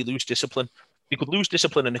they lose discipline. They could lose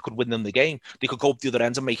discipline and it could win them the game. They could go up the other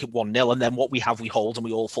end and make it 1-0. And then what we have, we hold and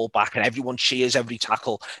we all fall back. And everyone cheers every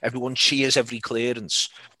tackle. Everyone cheers every clearance.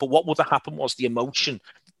 But what would have happened was the emotion.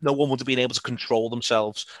 No one would have been able to control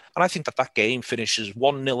themselves. And I think that game finishes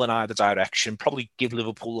 1-0 in either direction, probably give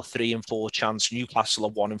Liverpool a 3 in 4 chance, Newcastle a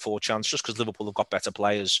 1 in 4 chance, just because Liverpool have got better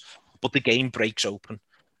players. But the game breaks open.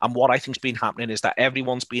 And what I think's been happening is that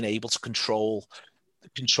everyone's been able to control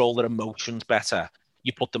their emotions better.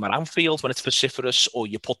 You put them at Anfield when it's vociferous, or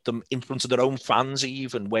you put them in front of their own fans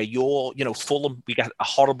even, where Fulham, we get a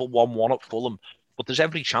horrible 1-1 at Fulham. But there's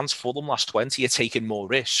every chance Fulham last 20 are taking more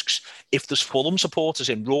risks. If there's Fulham supporters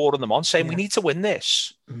in roaring them on saying we need to win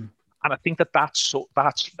this, and I think that's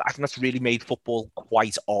really made football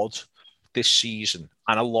quite odd this season.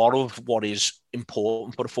 And a lot of what is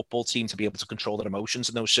important for a football team to be able to control their emotions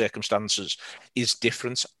in those circumstances is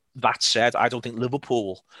different. That said, I don't think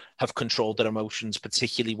Liverpool have controlled their emotions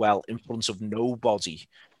particularly well in front of nobody.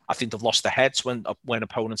 I think they've lost their heads when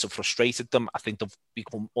opponents have frustrated them. I think they've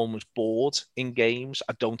become almost bored in games.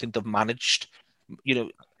 I don't think they've managed. You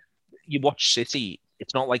watch City.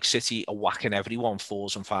 It's not like City are whacking everyone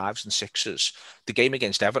 4s and 5s and 6s. The game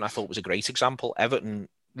against Everton, I thought, was a great example. Everton,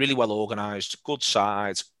 really well organised, good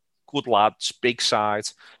side, good lads, big side.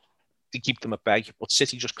 They keep them at bay, but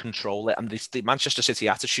City just control it. And the Manchester City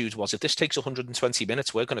attitude was, if this takes 120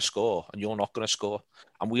 minutes, we're going to score, and you're not going to score,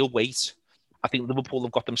 and we'll wait. I think Liverpool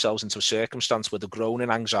have got themselves into a circumstance where they've grown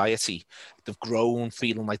in anxiety. They've grown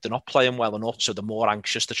feeling like they're not playing well enough, so they're more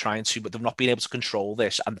anxious to try and but they've not been able to control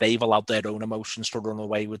this, and they've allowed their own emotions to run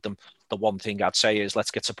away with them. The one thing I'd say is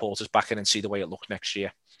let's get supporters back in and see the way it looks next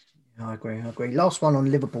year. I agree. Last one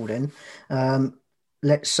on Liverpool then.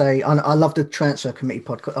 Let's say, I love the transfer committee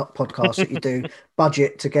podcast that you do,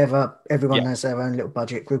 budget together. Everyone has their own little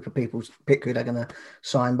budget, group of people pick who they're going to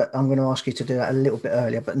sign. But I'm going to ask you to do that a little bit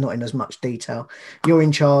earlier, but not in as much detail. You're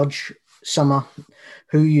in charge, summer.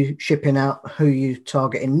 Who you shipping out? Who you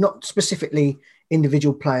targeting? Not specifically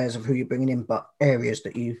individual players of who you're bringing in, but areas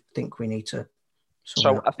that you think we need to.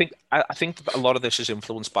 So I think a lot of this is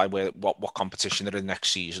influenced by what competition they're in next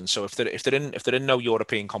season. So if they're in no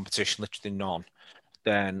European competition, literally none,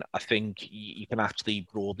 then I think you can actually,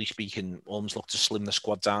 broadly speaking, almost look to slim the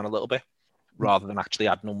squad down a little bit rather than actually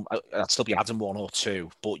add them. I'd still be adding 1 or 2,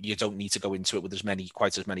 but you don't need to go into it with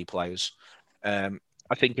quite as many players.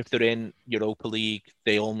 I think if they're in Europa League,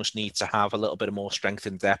 they almost need to have a little bit of more strength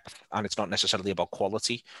and depth, and it's not necessarily about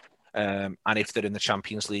quality. And if they're in the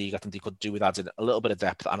Champions League, I think they could do with adding a little bit of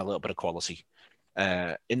depth and a little bit of quality.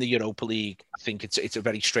 In the Europa League, I think it's a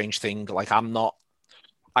very strange thing. Like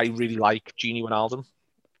I really like Gini Wijnaldum,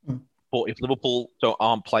 but if Liverpool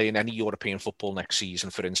aren't playing any European football next season,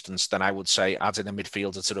 for instance, then I would say adding a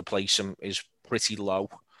midfielder to replace him is pretty low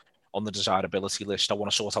on the desirability list. I want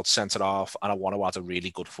to sort out centre half, and I want to add a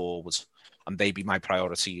really good forward, and they be my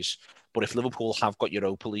priorities. But if Liverpool have got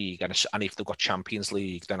Europa League and if they've got Champions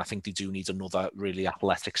League, then I think they do need another really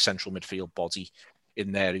athletic central midfield body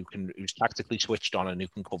in there who's tactically switched on and who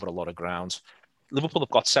can cover a lot of ground. Liverpool have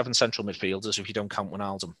got 7 central midfielders if you don't count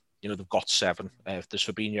Wijnaldum. They've got 7. There's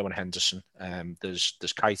Fabinho and Henderson. There's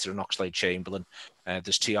Keita and Oxlade-Chamberlain.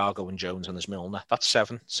 There's Thiago and Jones, and there's Milner. That's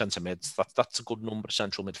 7 centre mids. That's a good number of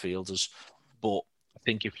central midfielders. But I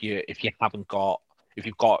think if you've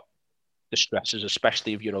got the stresses,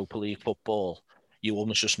 especially of Europa League football, you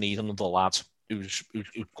almost just need another lad who's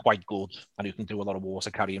quite good and who can do a lot of water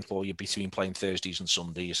carrying for you between playing Thursdays and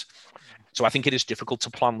Sundays. So I think it is difficult to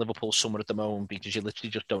plan Liverpool summer at the moment because you literally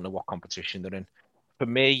just don't know what competition they're in. For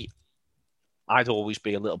me, I'd always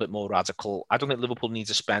be a little bit more radical. I don't think Liverpool needs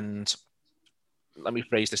to spend, let me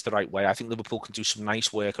phrase this the right way, I think Liverpool can do some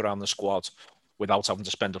nice work around the squad without having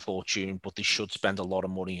to spend a fortune, but they should spend a lot of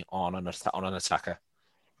money on an attacker.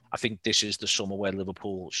 I think this is the summer where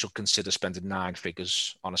Liverpool should consider spending 9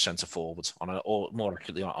 figures on a centre forward, or more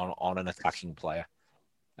accurately on an attacking player,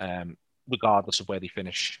 regardless of where they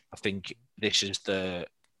finish. I think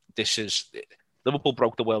Liverpool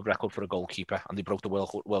broke the world record for a goalkeeper, and they broke the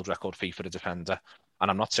world record fee for a defender.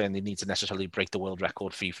 And I'm not saying they need to necessarily break the world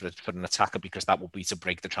record fee for an attacker, because that would be to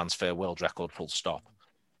break the transfer world record full stop.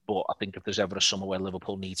 But I think if there's ever a summer where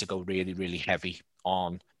Liverpool need to go really, really heavy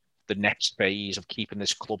on the next phase of keeping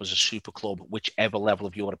this club as a super club, whichever level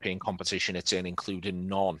of European competition it's in, including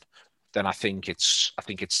none, then I think it's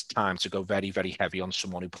time to go very, very heavy on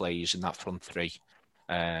someone who plays in that front three.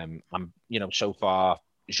 So far,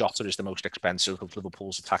 Jota is the most expensive of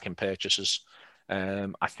Liverpool's attacking purchases.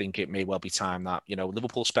 I think it may well be time that,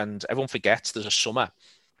 Liverpool spend, everyone forgets there's a summer.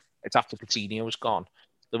 It's after Coutinho's gone.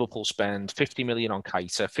 Liverpool spend 50 million on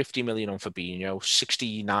Keita, 50 million on Fabinho,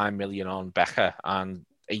 69 million on Becker, and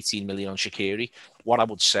 18 million on Shaqiri. What I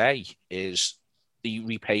would say is the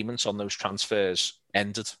repayments on those transfers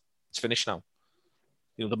ended. It's finished now.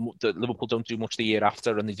 The Liverpool don't do much the year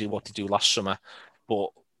after, and they do what they do last summer. But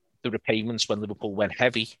the repayments when Liverpool went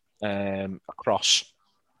heavy across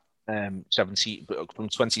 17 from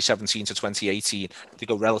 2017 to 2018, they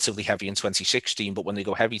go relatively heavy in 2016. But when they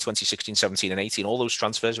go heavy 2016, 17, and 18, all those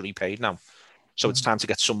transfers are repaid now. So it's time to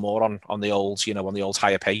get some more on the old, on the old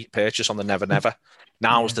higher purchase on the never.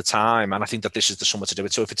 Now's the time, and I think that this is the summer to do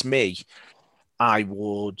it. So if it's me, I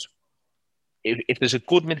would. If there's a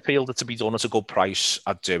good midfielder to be done at a good price,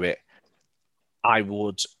 I'd do it. I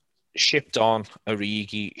would shift on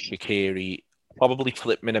Origi, Shaqiri, probably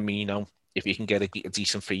flip Minamino if you can get a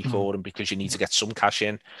decent fee for him, because you need to get some cash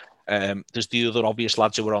in. There's the other obvious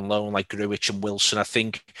lads who are on loan, like Grujic and Wilson. I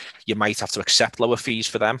think you might have to accept lower fees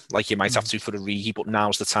for them, like you might have to for Origi, but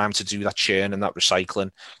now's the time to do that churn and that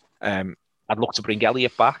recycling. I'd look to bring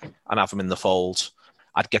Elliott back and have him in the fold.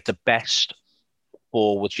 I'd get the best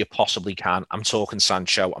forwards you possibly can. I'm talking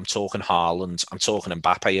Sancho, I'm talking Haaland, I'm talking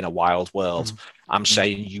Mbappe in a wild world. I'm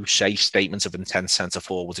saying you say statements of intent centre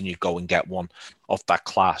forward and you go and get one of that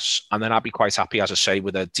class. And then I'd be quite happy, as I say,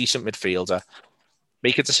 with a decent midfielder.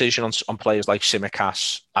 Make a decision on players like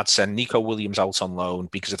Tsimikas. I'd send Nico Williams out on loan,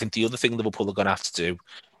 because I think the other thing Liverpool are going to have to do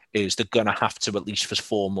is they're going to have to, at least for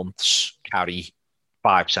 4 months, carry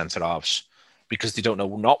 5 centre-halves, because they don't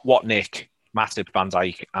know not what Nick, Matip, Van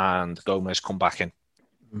Dijk and Gomez come back in.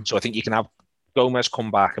 So I think you can have Gomez come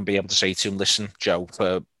back and be able to say to him, listen, Joe,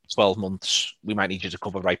 for 12 months, we might need you to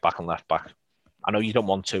cover right back and left back. I know you don't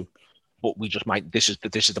want to, but we just might, this is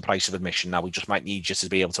the price of admission now. We just might need you to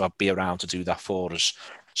be able to be around to do that for us.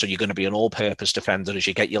 So you're going to be an all-purpose defender as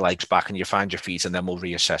you get your legs back and you find your feet, and then we'll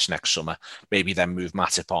reassess next summer. Maybe then move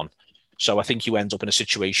Matip on. So I think you end up in a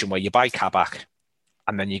situation where you buy Kabak,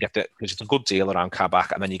 and then you get because it's a good deal around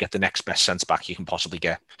Kabak, and then you get the next best centre-back you can possibly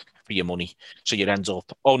get for your money. So you end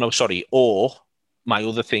up, or my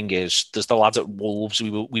other thing is, there's the lads at Wolves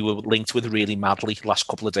we were linked with really madly the last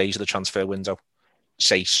couple of days of the transfer window.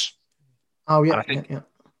 Saïss. Oh, yeah. And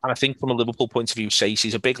I think from a Liverpool point of view, Saïss,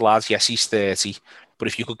 he's a big lad. Yes, he's 30, but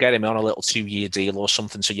if you could get him on a little 2-year deal or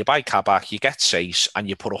something, so you buy Kabak, you get Saïss, and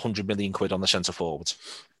you put 100 million quid on the centre forward.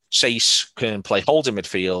 Saïss can play holding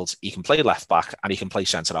midfield, he can play left back, and he can play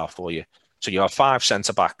centre half for you. So you have 5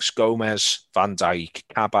 centre backs: Gomez, Van Dijk,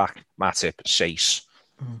 Kabak, Matip, Saïss.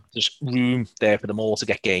 There's room there for them all to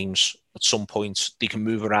get games at some point. They can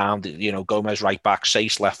move around, Gomez right back,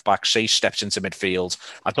 Saïss left back, Saïss steps into midfield.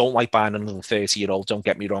 I don't like buying another 30-year-old, don't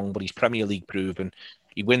get me wrong, but he's Premier League proven.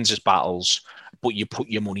 He wins his battles, but you put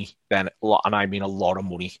your money then, and I mean a lot of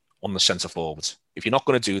money, on the centre forward. If you're not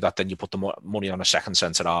going to do that, then you put the money on a second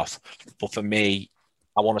centre half. But for me,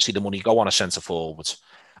 I want to see the money go on a centre forward.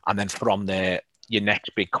 And then from there, your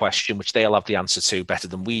next big question, which they'll have the answer to better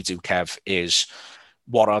than we do, Kev, is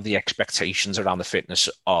what are the expectations around the fitness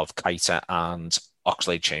of Keita and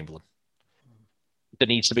Oxlade-Chamberlain? There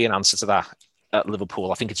needs to be an answer to that at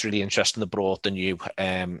Liverpool. I think it's really interesting they brought the new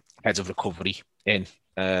head of recovery in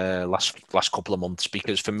last couple of months,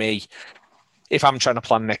 because for me, if I'm trying to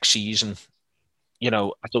plan next season,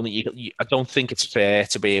 I don't think it's fair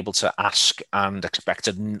to be able to ask and expect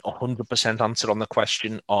a 100% answer on the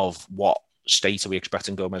question of what state are we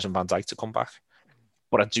expecting Gomez and Van Dijk to come back.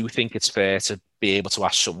 But I do think it's fair to be able to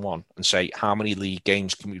ask someone and say, how many league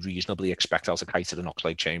games can we reasonably expect out of Keita and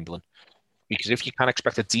Oxlade-Chamberlain? Because if you can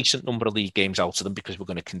expect a decent number of league games out of them, because we're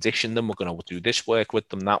going to condition them, we're going to do this work with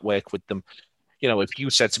them, that work with them. If you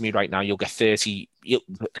said to me right now, you'll get 30,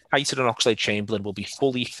 Keita and Oxlade-Chamberlain will be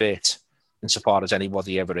fully fit insofar as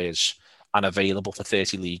anybody ever is, and available for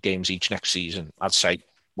 30 league games each next season, I'd say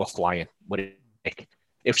we're flying.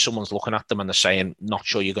 If someone's looking at them and they're saying, not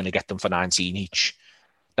sure you're going to get them for 19 each,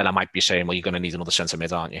 then I might be saying, well, you're going to need another centre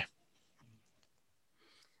mid, aren't you?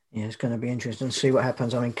 Yeah, it's going to be interesting to see what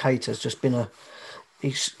happens. I mean, Keita's just been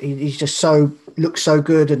he's just looks so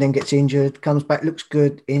good and then gets injured, comes back, looks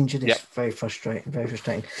good, injured. It's very frustrating, very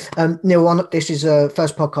frustrating. Neil, this is a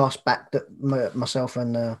first podcast back that myself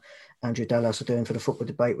and Andrew Dallas are doing for the Football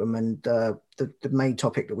Debate Room, and the main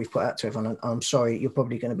topic that we've put out to everyone, and I'm sorry, you're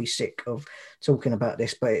probably going to be sick of talking about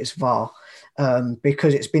this, but it's VAR,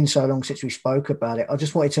 because it's been so long since we spoke about it. I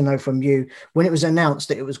just wanted to know from you, when it was announced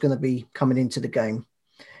that it was going to be coming into the game,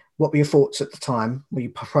 what were your thoughts at the time? Were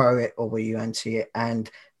you pro it or were you anti it?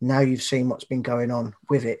 And now you've seen what's been going on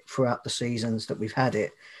with it throughout the seasons that we've had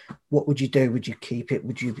it. What would you do? Would you keep it?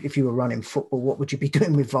 Would you, if you were running football, what would you be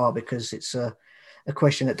doing with VAR? Because it's a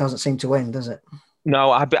question that doesn't seem to end, does it?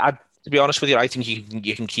 No, to be honest with you, I think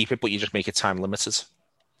you can keep it, but you just make it time limited.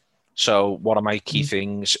 So one of my key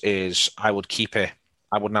things is I would keep it.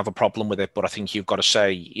 I wouldn't have a problem with it, but I think you've got to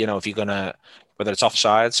say, if you're gonna, whether it's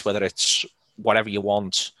offsides, whether it's whatever you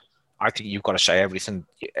want, I think you've got to say everything.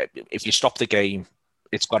 If you stop the game,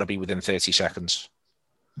 it's got to be within 30 seconds.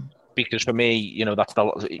 Because for me, that's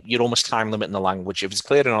you're almost time limiting the language. If it's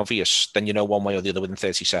clear and obvious, then you know one way or the other within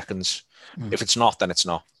 30 seconds. If it's not, then it's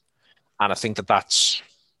not. And I think that's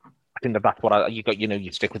what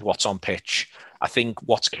you stick with what's on pitch. I think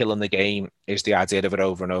what's killing the game is the idea of it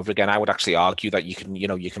over and over again. I would actually argue that you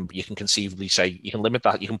can conceivably say you can limit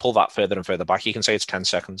that, you can pull that further and further back. You can say it's 10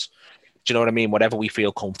 seconds. Do you know what I mean? Whatever we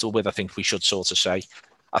feel comfortable with, I think we should sort of say.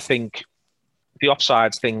 I think the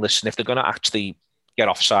offsides thing, listen, if they're going to actually get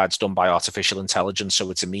offsides done by artificial intelligence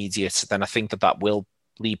so it's immediate, then I think that will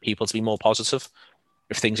lead people to be more positive.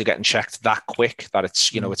 If things are getting checked that quick, that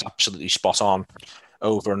it's, it's absolutely spot on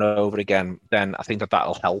over and over again, then I think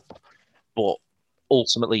that'll help. But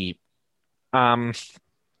ultimately, one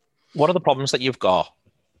of the problems that you've got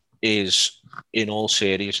is, in all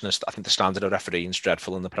seriousness, I think the standard of refereeing is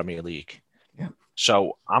dreadful in the Premier League. Yeah.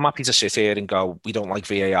 So I'm happy to sit here and go, we don't like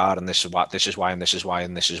VAR, and this is why, and this is why,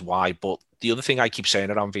 and this is why. But the other thing I keep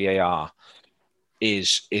saying around VAR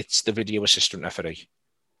is it's the video assistant referee.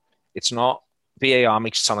 It's not, VAR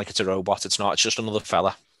makes it sound like it's a robot. It's not. It's just another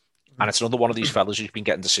fella. And it's another one of these fellas who's been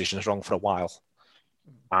getting decisions wrong for a while.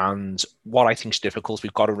 And what I think is difficult is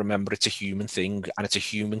we've got to remember it's a human thing and it's a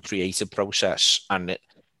human creative process. And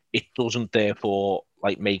it doesn't therefore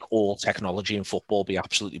make all technology in football be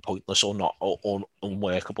absolutely pointless or not or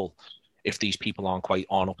unworkable if these people aren't quite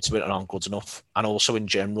on up to it and aren't good enough. And also in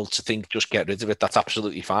general to think just get rid of it, that's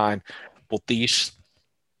absolutely fine. But these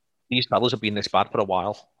fellas have been this bad for a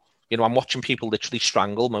while. I'm watching people literally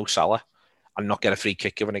strangle Mo Salah and not get a free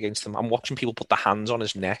kick given against them. I'm watching people put their hands on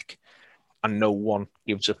his neck and no one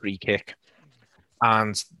gives a free kick.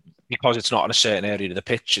 And because it's not in a certain area of the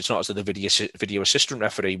pitch, it's not as though the video assistant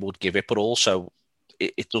referee would give it, but also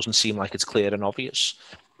it doesn't seem like it's clear and obvious.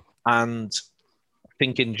 And I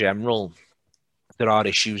think in general, there are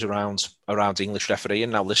issues around English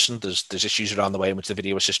refereeing. Now, listen, there's issues around the way in which the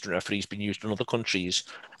video assistant referee has been used in other countries,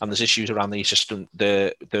 and there's issues around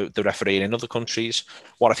the refereeing in other countries.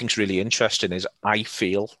 What I think is really interesting is I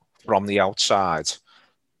feel from the outside,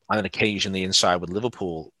 and then occasionally inside with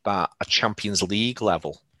Liverpool, that at Champions League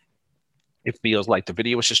level, it feels like the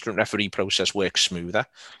video assistant referee process works smoother,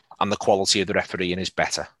 and the quality of the refereeing is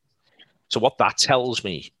better. So what that tells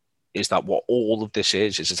me is that what all of this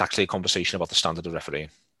is it's actually a conversation about the standard of refereeing.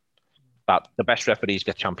 That the best referees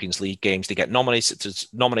get Champions League games, they get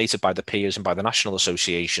nominated by the peers and by the national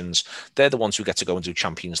associations. They're the ones who get to go and do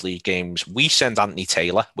Champions League games. We send Anthony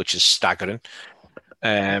Taylor, which is staggering.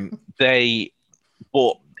 But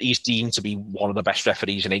he's deemed to be one of the best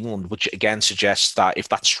referees in England, which again suggests that if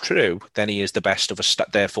that's true, then he is the best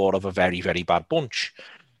therefore of a very, very bad bunch.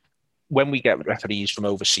 When we get referees from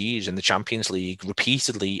overseas in the Champions League,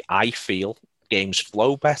 repeatedly, I feel games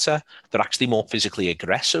flow better. They're actually more physically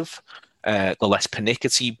aggressive. They're less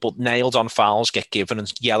pernickety, but nailed on fouls get given,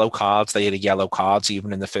 and yellow cards, they are yellow cards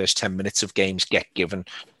even in the first 10 minutes of games get given.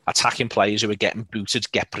 Attacking players who are getting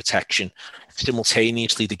booted get protection.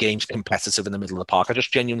 Simultaneously, the game's competitive in the middle of the park. I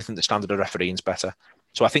just genuinely think the standard of refereeing is better.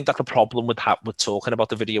 So I think that the problem with talking about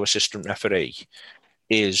the video assistant referee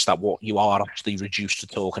is that what you are actually reduced to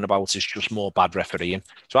talking about is just more bad refereeing.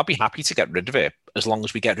 So I'd be happy to get rid of it as long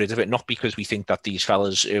as we get rid of it, not because we think that these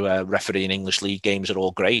fellas who are refereeing English League games are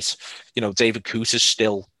all great. David Coote is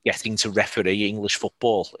still getting to referee English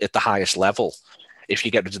football at the highest level. If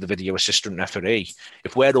you get rid of the video assistant referee,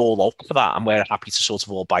 if we're all up for that and we're happy to sort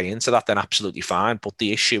of all buy into that, then absolutely fine. But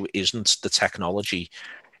the issue isn't the technology.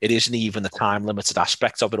 It isn't even the time limited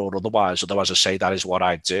aspect of it or otherwise, although as I say, that is what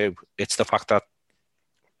I do. It's the fact that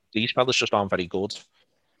these fellas just aren't very good,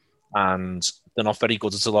 and they're not very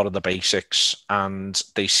good at a lot of the basics, and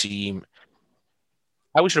they seem...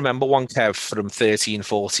 I always remember one, Kev, from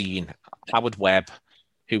 13-14, Howard Webb,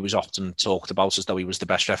 who was often talked about as though he was the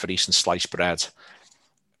best referee since sliced bread.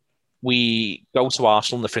 We go to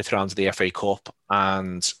Arsenal in the 5th round of the FA Cup,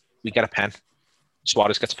 and we get a pen.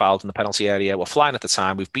 Suarez gets fouled in the penalty area. We're flying at the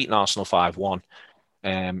time. We've beaten Arsenal 5-1.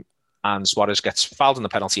 And Suarez gets fouled in the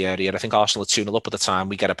penalty area. I think Arsenal are 2-0 up at the time.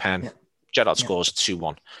 We get a pen. Yeah. Gerrard scores at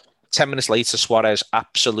 2-1. 10 minutes later, Suarez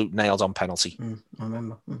absolute nailed on penalty. I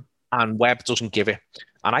remember. and Webb doesn't give it.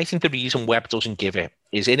 And I think the reason Webb doesn't give it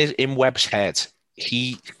is in Webb's head,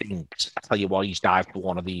 he thinks, I tell you what, he's dived for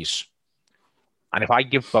one of these. And if I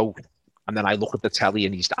give both, and then I look at the telly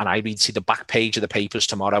and I see the back page of the papers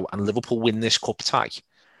tomorrow, and Liverpool win this cup tie,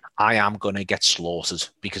 I am going to get slaughtered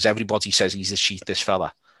because everybody says he's a cheat, this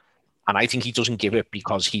fella. And I think he doesn't give it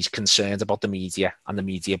because he's concerned about the media and the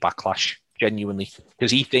media backlash, genuinely.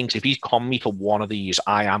 Because he thinks if he's con me for one of these,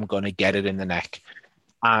 I am going to get it in the neck.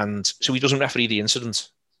 And so he doesn't referee the incident.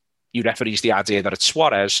 He referees the idea that it's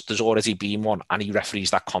Suarez, there's already been one, and he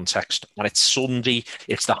referees that context. And it's Sunday,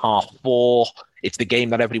 it's the 4:30, it's the game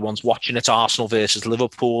that everyone's watching, it's Arsenal versus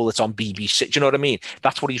Liverpool, it's on BBC. Do you know what I mean?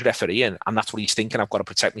 That's what he's refereeing, and that's what he's thinking, I've got to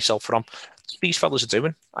protect myself from. These fellas are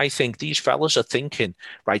doing. I think these fellas are thinking,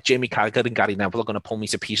 right, Jamie Carragher and Gary Neville are going to pull me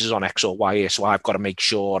to pieces on X or Y, so I've got to make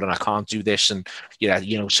sure, and I can't do this, and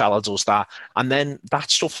Salah does that. And then that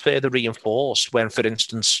stuff further reinforced when, for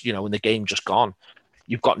instance, in the game just gone,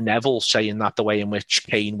 you've got Neville saying that the way in which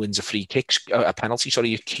Kane wins a penalty,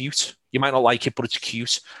 is cute. You might not like it, but it's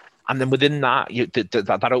cute. And then within that,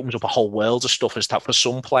 that opens up a whole world of stuff. Is that for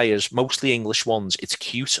some players, mostly English ones, it's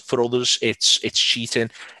cute. For others, it's cheating.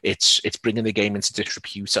 It's bringing the game into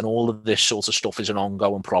disrepute, and all of this sort of stuff is an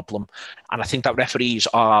ongoing problem. And I think that referees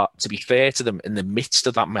are, to be fair to them, in the midst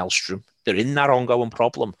of that maelstrom. They're in that ongoing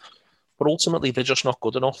problem, but ultimately they're just not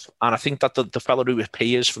good enough. And I think that the fellow who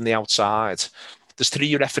appears from the outside, there's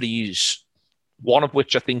 3 referees, one of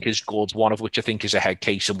which I think is good, one of which I think is a head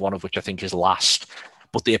case, and one of which I think is last.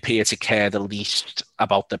 But they appear to care the least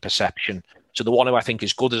about the perception. So the one who I think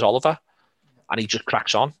is good is Oliver, and he just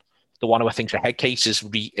cracks on. The one who I think is a head case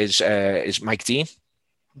is Mike Dean,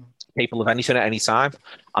 capable of anything at any time.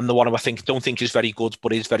 And the one who I don't think is very good,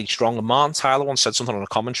 but is very strong. And Martin Tyler once said something on a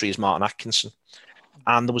commentary, is Martin Atkinson.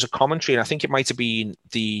 And there was a commentary, and I think it might have been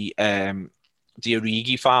the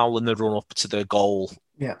Origi foul in the run-up to the goal,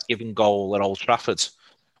 given goal at Old Trafford,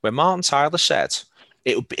 where Martin Tyler said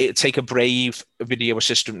it'd take a brave video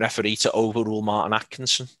assistant referee to overrule Martin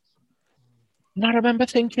Atkinson. And I remember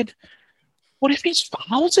thinking, what if he's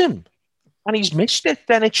fouled him and he's missed it?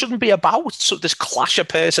 Then it shouldn't be about this clash of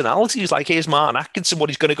personalities. Like, here's Martin Atkinson, what,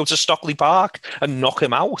 he's going to go to Stockley Park and knock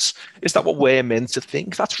him out? Is that what we're meant to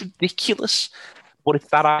think? That's ridiculous. But it's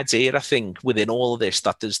that idea, I think, within all of this,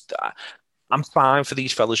 that there's... I'm fine for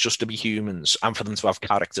these fellas just to be humans and for them to have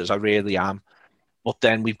characters. I really am. But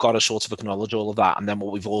then we've got to sort of acknowledge all of that. And then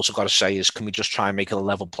what we've also got to say is, can we just try and make it a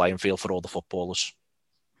level playing field for all the footballers,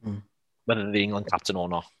 whether they're the England captain or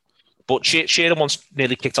not? But Shearer once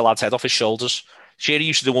nearly kicked a lad's head off his shoulders. Shearer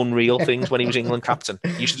used to do unreal things when he was England captain.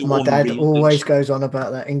 He used to do My dad always things. goes on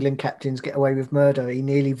about that. England captains get away with murder. He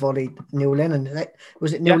nearly volleyed Neil Lennon.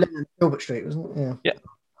 Was it Neil Lennon, Gilbert Street, wasn't it? Yeah.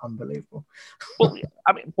 Unbelievable. Well,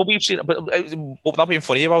 I mean, we've seen it, but without being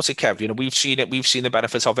funny about it, Kev, we've seen it. We've seen the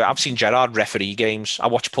benefits of it. I've seen Gerrard referee games. I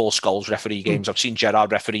watch Paul Scholes referee games. I've seen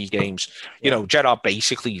Gerrard referee games. Gerrard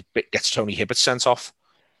basically gets Tony Hibbert sent off.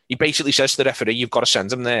 He basically says to the referee, "You've got to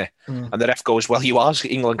send him there," and the ref goes, "Well, you are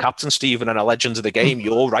England captain, Stephen, and a legend of the game.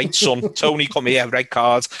 You're right, son. Tony, come here, red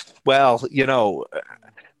card." Well,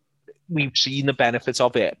 we've seen the benefits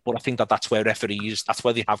of it, but I think that's where referees, that's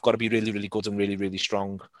where they have got to be really, really good and really, really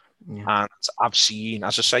strong. Yeah. And I've seen,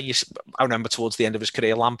 as I say, I remember towards the end of his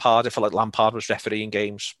career, Lampard, I felt like Lampard was refereeing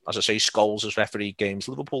games. As I say, Scholes has refereed games.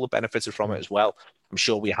 Liverpool have benefited from it as well. I'm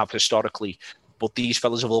sure we have historically, but these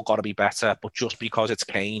fellas have all got to be better. But just because it's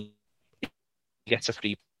Kane, he gets a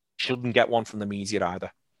free, shouldn't get one from the media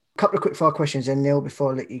either. A couple of quick fire questions then, Neil,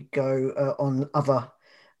 before I let you go on other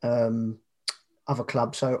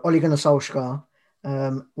clubs. So Ole Gunnar Solskjaer,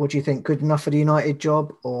 what do you think? Good enough for the United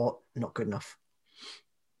job or not good enough?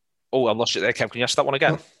 Oh, I lost it there, Kev. Can you ask that one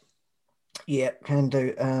again? Yeah, can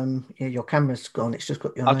do. Your camera's gone. It's just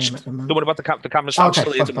got your name at the moment. Don't worry about the camera's okay,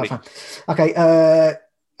 fine.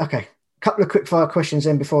 Okay. Couple of quick fire questions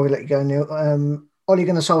then before we let you go, Neil. Ole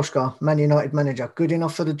Gunnar Solskjaer, Man United manager, good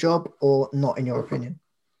enough for the job or not in your opinion?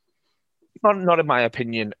 Not in my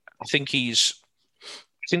opinion. I think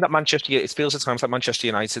that it feels at times like Manchester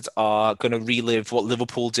United are going to relive what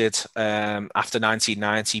Liverpool did after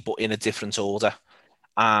 1990, but in a different order.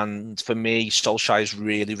 And for me, Solskjaer is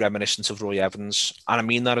really reminiscent of Roy Evans. And I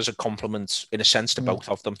mean that as a compliment, in a sense, to both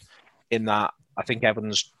of them, in that I think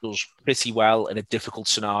Evans does pretty well in a difficult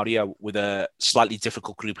scenario with a slightly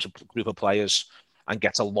difficult group of players and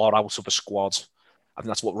gets a lot out of a squad. I think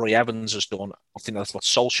that's what Roy Evans has done. I think that's what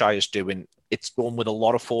Solskjaer is doing. It's done with a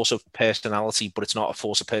lot of force of personality, but it's not a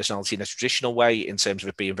force of personality in a traditional way in terms of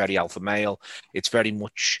it being very alpha male. It's very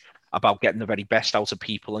much about getting the very best out of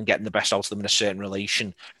people and getting the best out of them in a certain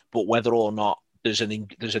relation. But whether or not there's an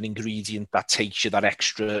ingredient that takes you that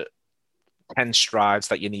extra 10 strides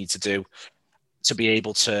that you need to do to be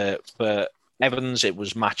able to, for Evans, it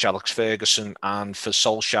was match Alex Ferguson, and for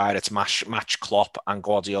Solskjaer, it's match Klopp and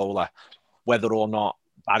Guardiola. Whether or not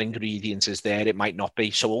that ingredient is there, it might not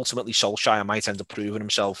be. So ultimately, Solskjaer might end up proving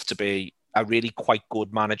himself to be a really quite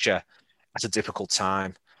good manager at a difficult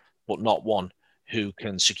time, but not one who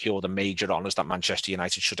can secure the major honours that Manchester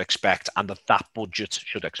United should expect and that budget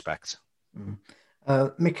should expect.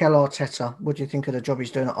 Mikel Arteta, what do you think of the job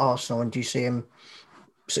he's doing at Arsenal, and do you see him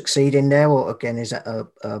succeeding there, or again is that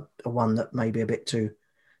a one that may be a bit too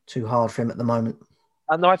hard for him at the moment?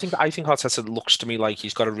 No, I think Arteta looks to me like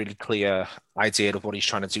he's got a really clear idea of what he's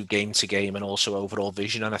trying to do game to game and also overall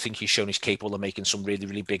vision. And I think he's shown he's capable of making some really,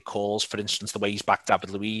 really big calls. For instance, the way he's backed David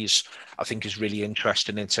Luiz, I think is really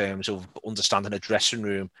interesting in terms of understanding a dressing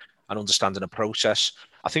room and understanding a process.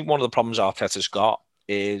 I think one of the problems Arteta's got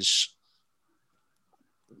is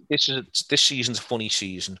this season's a funny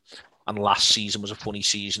season, and last season was a funny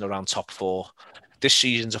season around top four. This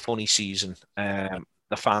season's a funny season.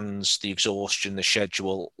 The fans, the exhaustion, the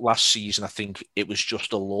schedule. Last season, I think it was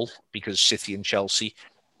just a lull because City and Chelsea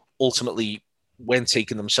ultimately weren't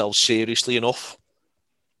taking themselves seriously enough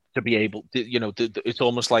to be able to, it's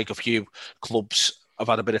almost like a few clubs have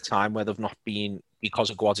had a bit of time where they've not been, because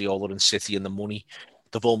of Guardiola and City and the money,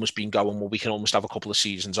 they've almost been going, well, we can almost have a couple of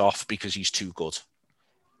seasons off because he's too good.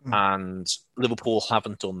 And Liverpool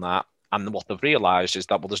haven't done that. And what they've realised is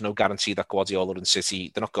that, well, there's no guarantee that Guardiola and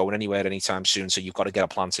City, they're not going anywhere anytime soon, so you've got to get a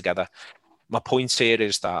plan together. My point here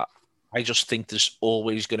is that I just think there's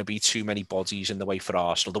always going to be too many bodies in the way for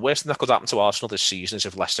Arsenal. The worst thing that could happen to Arsenal this season is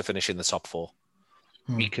if Leicester finish in the top four,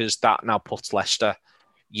 because that now puts Leicester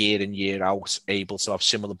year in, year out able to have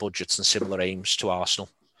similar budgets and similar aims to Arsenal.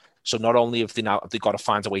 So not only have they got to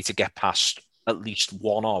find a way to get past at least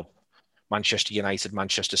one of Manchester United,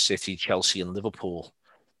 Manchester City, Chelsea and Liverpool,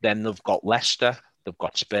 then they've got Leicester, they've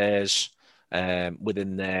got Spurs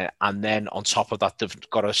within there. And then on top of that, they've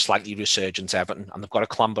got a slightly resurgent Everton, and they've got to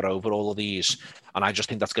clamber over all of these. And I just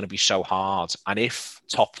think that's going to be so hard. And if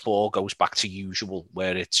top four goes back to usual,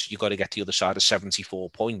 where you've got to get the other side of 74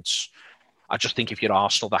 points, I just think if you're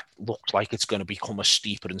Arsenal, that looks like it's going to become a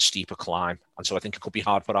steeper and steeper climb. And so I think it could be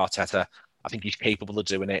hard for Arteta. I think he's capable of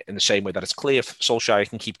doing it in the same way that it's clear if Solskjaer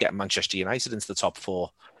can keep getting Manchester United into the top four.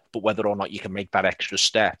 But whether or not you can make that extra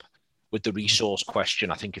step with the resource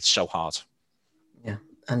question, I think it's so hard. Yeah.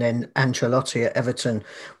 And then Ancelotti at Everton,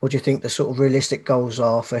 what do you think the sort of realistic goals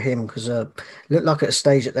are for him? Because look like at a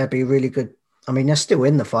stage that they'd be really good. I mean, they're still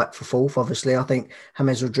in the fight for fourth, obviously. I think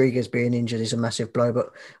James Rodriguez being injured is a massive blow.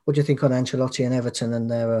 But what do you think on Ancelotti and Everton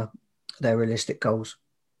and their realistic goals?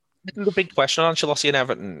 I think the big question on Ancelotti and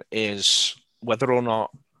Everton is whether or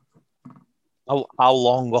not how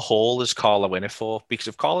long a haul is Carlo in it for? Because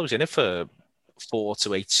if Carlo's in it for 4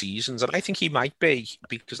 to 8 seasons, and I think he might be,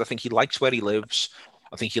 because I think he likes where he lives.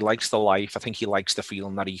 I think he likes the life. I think he likes the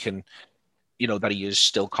feeling that he can, that he is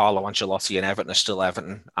still Carlo Ancelotti and Everton is still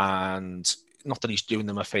Everton. And not that he's doing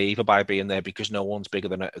them a favour by being there, because no one's bigger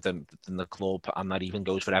than the club, and that even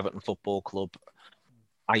goes for Everton Football Club.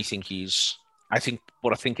 I think if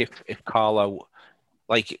Carlo,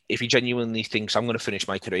 if he genuinely thinks I'm going to finish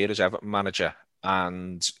my career as Everton manager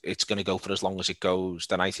and it's going to go for as long as it goes,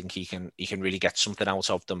 then I think he can really get something out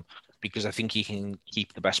of them, because I think he can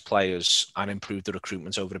keep the best players and improve the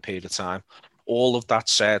recruitment over a period of time. All of that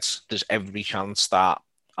said, there's every chance that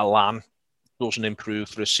Alan doesn't improve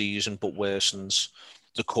for a season but worsens.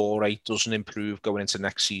 Decore doesn't improve going into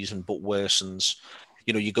next season but worsens.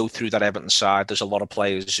 You go through that Everton side, there's a lot of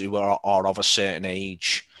players who are of a certain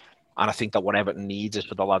age. And I think that what Everton needs is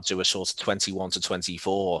for the lads who are sort of 21 to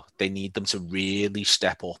 24, they need them to really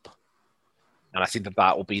step up. And I think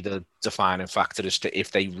that will be the defining factor as to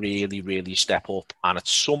if they really, really step up. And at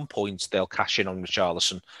some point, they'll cash in on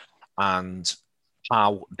Richarlison, and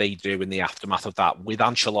how they do in the aftermath of that with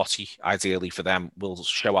Ancelotti, ideally for them, will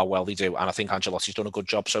show how well they do. And I think Ancelotti's done a good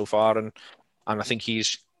job so far. And I think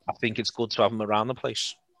it's good to have him around the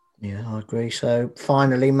place. Yeah, I agree. So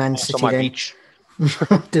finally, Man City then. Beach.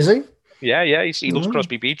 Does he? Yeah. He loves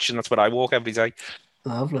Crosby Beach, and that's where I walk every day.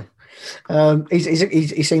 Lovely.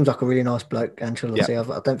 He seems like a really nice bloke, Ancelotti. Yeah.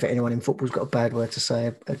 I don't think anyone in football's got a bad word to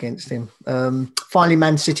say against him. Finally,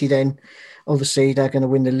 Man City then. Obviously, they're going to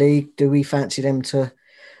win the league. Do we fancy them to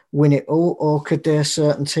win it all, or could there a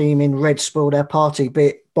certain team in red spoil their party, be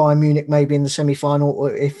it Bayern Munich maybe in the semi-final,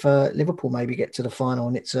 or if Liverpool maybe get to the final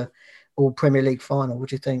and it's a all Premier League final? What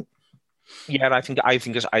do you think? Yeah, I think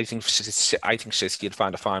City would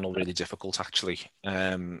find a final really difficult, actually.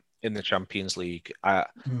 In the Champions League, I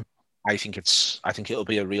think it'll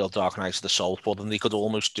be a real dark night to the soul for them. They could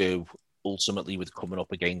almost do ultimately with coming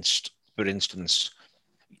up against for instance,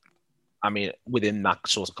 I mean, within that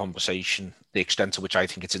sort of conversation, the extent to which I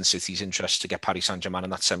think it's in City's interest to get Paris Saint-Germain in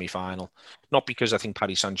that semi-final, not because I think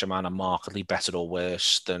Paris Saint-Germain are markedly better or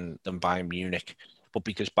worse than Bayern Munich, but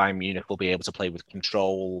because Bayern Munich will be able to play with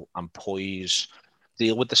control and poise,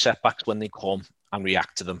 deal with the setbacks when they come and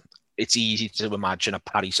react to them. It's easy to imagine a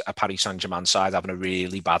Paris Saint-Germain side having a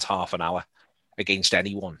really bad half an hour against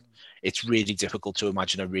anyone. It's really difficult to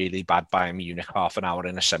imagine a really bad Bayern Munich half an hour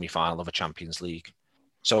in a semi-final of a Champions League.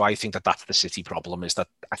 So I think that's the City problem, is that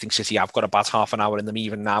I think City have got a bad half an hour in them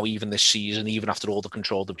even now, even this season, even after all the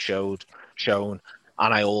control they've shown.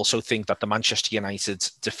 And I also think that the Manchester United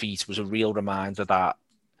defeat was a real reminder that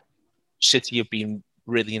City have been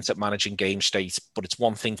brilliant at managing game state, but it's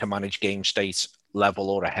one thing to manage game state level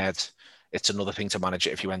or ahead. It's another thing to manage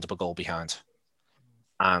it if you end up a goal behind.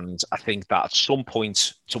 And I think that at some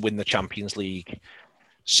point to win the Champions League,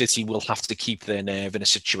 City will have to keep their nerve in a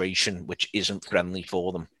situation which isn't friendly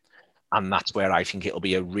for them. And that's where I think it'll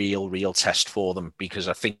be a real test for them, because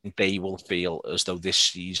I think they will feel as though this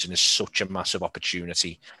season is such a massive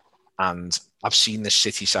opportunity. And I've seen this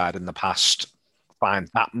City side in the past find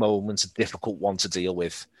that moment a difficult one to deal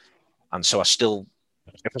with. And so if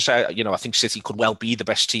I say, I think City could well be the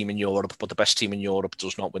best team in Europe, but the best team in Europe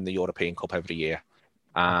does not win the European Cup every year.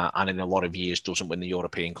 And in a lot of years doesn't win the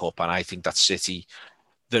European Cup. And I think that City,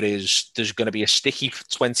 there's going to be a sticky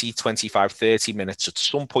 20, 25, 30 minutes at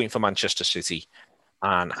some point for Manchester City.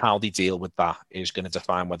 And how they deal with that is going to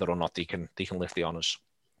define whether or not they can lift the honours.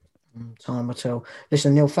 Time will tell.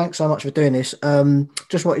 Listen, Neil, thanks so much for doing this.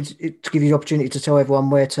 Just wanted to give you the opportunity to tell everyone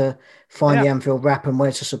where to find the Anfield Wrap and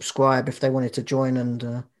where to subscribe if they wanted to join.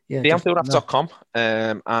 And theanfieldwrap.com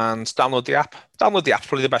and download the app. Download the app,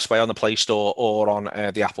 probably the best way, on the Play Store or on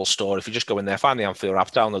the Apple Store. If you just go in there, find the Anfield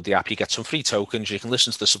Wrap, download the app, you get some free tokens. You can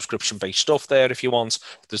listen to the subscription-based stuff there if you want.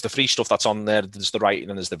 There's the free stuff that's on there. There's the writing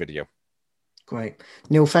and there's the video. Great.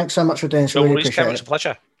 Neil, thanks so much for doing this. No really worries, appreciate Kevin. It's a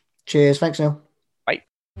pleasure. Cheers. Thanks, Neil. Bye.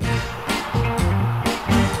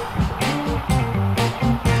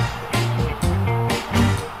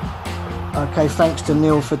 Okay, thanks to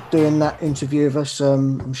Neil for doing that interview with us.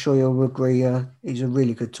 I'm sure you'll agree he's a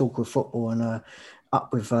really good talker of football, and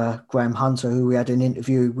up with Graham Hunter, who we had an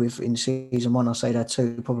interview with in season 1. I say that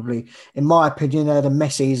too, probably, in my opinion, they're the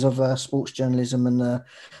Messis of sports journalism and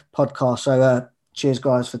podcast. So cheers,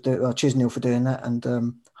 guys, cheers, Neil, for doing that,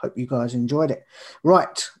 and hope you guys enjoyed it.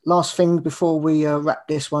 Right, last thing before we wrap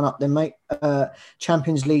this one up then, mate.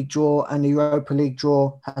 Champions League draw and the Europa League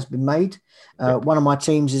draw has been made. One of my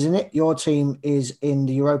teams is in it. Your team is in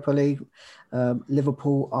the Europa League.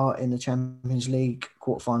 Liverpool are in the Champions League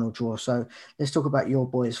quarterfinal draw. So let's talk about your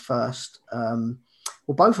boys first. Well,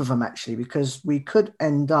 both of them, actually, because we could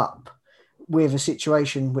end up with a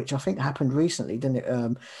situation which I think happened recently, didn't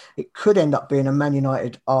it? It could end up being a Man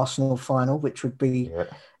United Arsenal final, which would be... Yeah.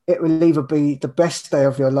 It will either be the best day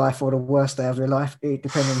of your life or the worst day of your life,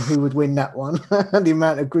 depending on who would win that one and the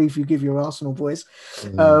amount of grief you give your Arsenal boys.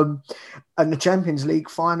 And the Champions League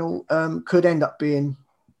final could end up being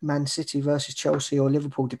Man City versus Chelsea or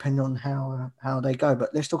Liverpool, depending on how they go. But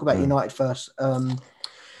let's talk about United first.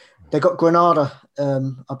 They got Granada,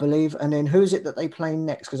 I believe, and then who is it that they play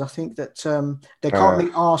next? Because I think that they can't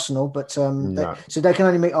meet Arsenal, but no. So they can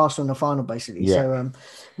only meet Arsenal in the final, basically. Yeah. So,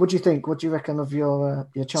 what do you think? What do you reckon of your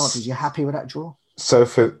chances? You happy with that draw? So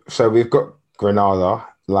we've got Granada.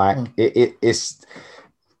 It's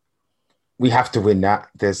we have to win that.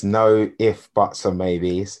 There's no if, buts, or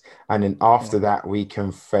maybes. And then after that, we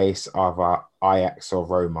can face either Ajax or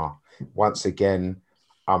Roma. Once again,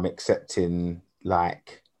 I'm accepting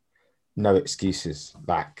no excuses,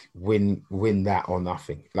 win that or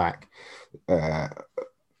nothing.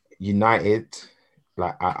 United,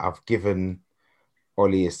 I've given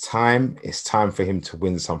Ollie his time. It's time for him to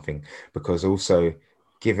win something, because also,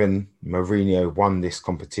 given Mourinho won this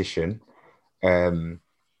competition,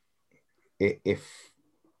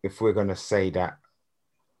 if we're going to say that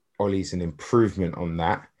Ollie's an improvement on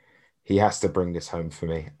that, he has to bring this home for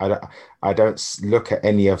me. I don't look at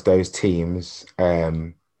any of those teams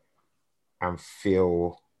and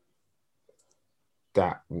feel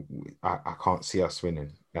that I can't see us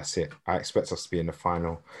winning. That's it. I expect us to be in the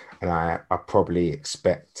final, and I probably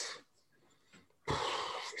expect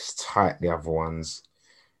it's tight, the other ones.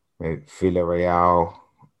 Maybe Villarreal,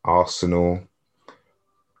 Arsenal.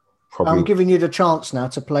 Probably. I'm giving you the chance now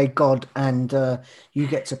to play God, and you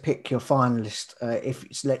get to pick your finalist. If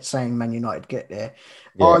it's, let's say, Man United get there,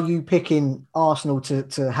 are you picking Arsenal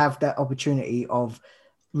to have that opportunity of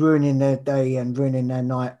ruining their day and ruining their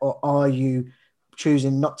night, or are you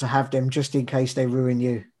choosing not to have them just in case they ruin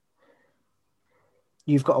you?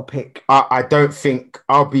 You've got to pick. I don't think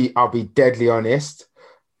I'll be deadly honest.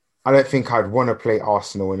 I don't think I'd want to play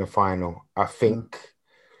Arsenal in the final. I think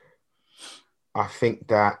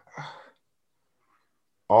that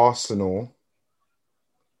Arsenal.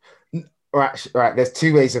 Right. There's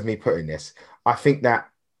two ways of me putting this. I think that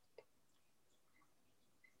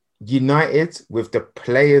United, with the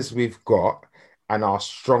players we've got and our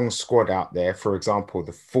strong squad out there, for example,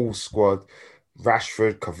 the full squad,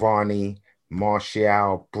 Rashford, Cavani,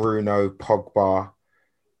 Martial, Bruno, Pogba,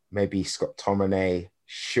 maybe Scott Tominay,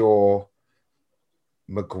 Shaw,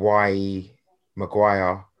 Maguire,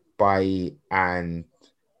 Bailly, and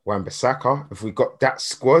Wan-Bissaka. If we got that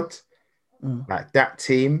squad, like that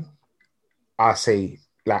team, I say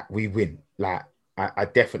like we win. Like I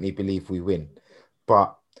definitely believe we win.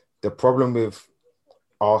 But the problem with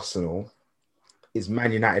Arsenal is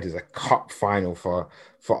Man United is a cup final for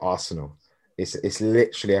Arsenal. It's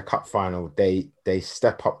literally a cup final. They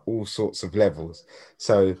step up all sorts of levels.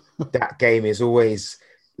 So that game is always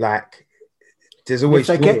like there's always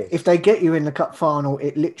if they get you in the cup final,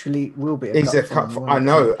 it literally will be a cup final. I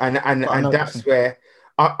know, and that's where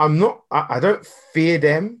I'm not. I don't fear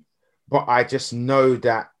them, but I just know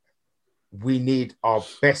that we need our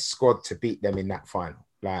best squad to beat them in that final.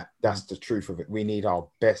 Like that's the truth of it. We need our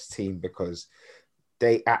best team because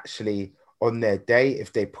they actually, on their day,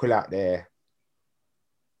 if they pull out their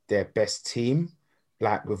best team,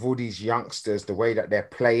 like with all these youngsters, the way that they're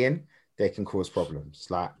playing, they can cause problems.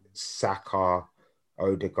 Like Saka,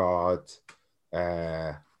 Odegaard,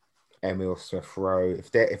 Emil Smith-Rowe.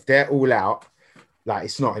 If they're all out, like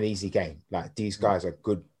it's not an easy game. Like these guys are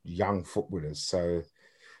good young footballers. So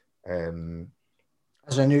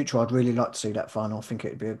as a neutral, I'd really like to see that final. I think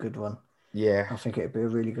it'd be a good one. Yeah. I think it'd be a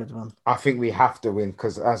really good one. I think we have to win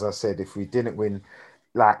because, as I said, if we didn't win,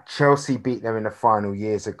 like Chelsea beat them in the final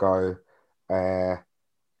years ago, and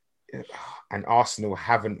Arsenal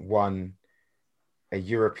haven't won a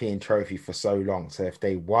European trophy for so long. So if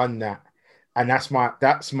they won that, and that's my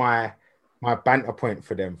banter point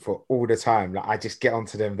for them for all the time. Like I just get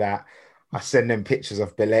onto them that I send them pictures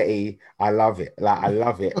of Belletti. I love it. Like I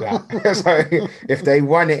love it. Like, so if they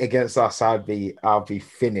won it against us, I'll be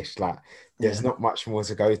finished. Like there's not much more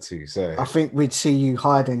to go to. So I think we'd see you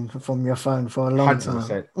hiding from your phone for a long 100%.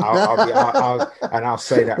 time. I'll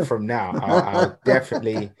say that from now. I'll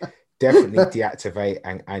definitely deactivate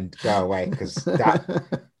and go away because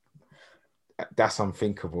that's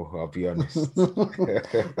unthinkable. I'll be honest.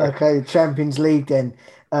 Okay, Champions League then.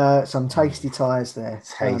 Some tasty ties there.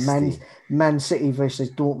 Man City versus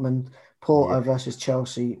Dortmund, Porto versus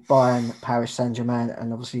Chelsea, Bayern, Paris Saint-Germain,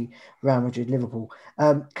 and obviously Real Madrid, Liverpool.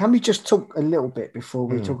 Can we just talk a little bit before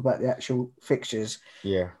we talk about the actual fixtures?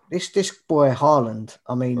 Yeah. This boy Haaland,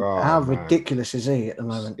 I mean, how ridiculous is he at the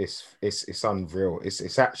moment? It's unreal.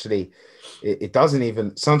 It's actually, it doesn't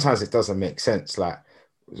even, sometimes it doesn't make sense. Like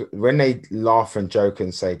when they laugh and joke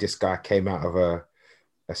and say this guy came out of a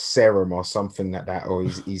serum or something like that, or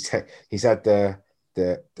he's had the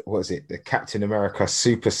what is it, the Captain America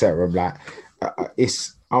super serum, like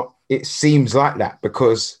it seems like that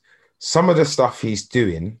because some of the stuff he's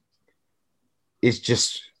doing is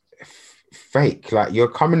just fake. Like you're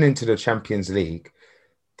coming into the Champions League,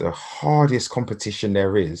 the hardest competition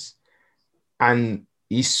there is, and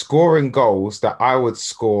he's scoring goals that I would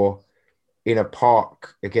score in a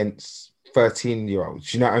park against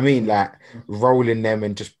 13-year-olds. You know what I mean? Like rolling them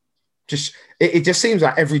and just it just seems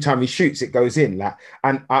like every time he shoots, it goes in. Like,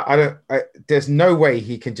 and there's no way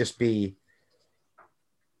he can just be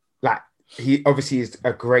like, he obviously is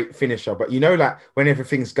a great finisher, but you know, like when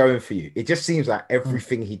everything's going for you, it just seems like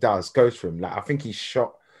everything he does goes for him. Like, I think he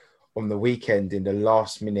shot on the weekend in the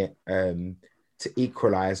last minute to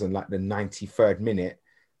equalize on like the 93rd minute,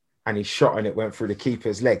 and he shot and it went through the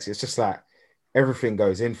keeper's legs. It's just like everything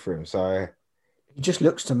goes in for him. So it just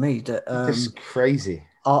looks to me that it's crazy.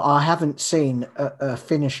 I haven't seen a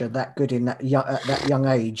finisher that good in that young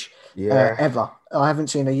age ever. I haven't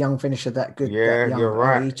seen a young finisher that good. Yeah, that young. You're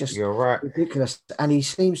right. He's just ridiculous, and he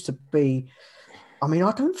seems to be. I mean,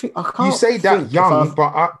 I can't. You say that young,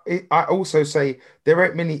 but I also say there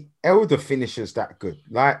ain't many elder finishers that good.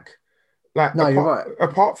 Like no, you're right.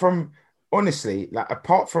 Apart from honestly, like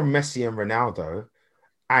apart from Messi and Ronaldo,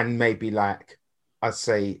 and maybe like I'd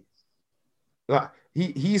say, like.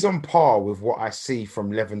 He's on par with what I see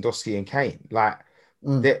from Lewandowski and Kane. Like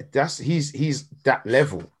he's that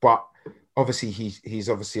level, but obviously he's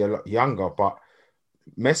obviously a lot younger. But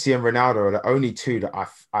Messi and Ronaldo are the only two that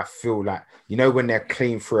I feel like, you know, when they're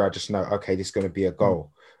clean through, I just know, okay, this is going to be a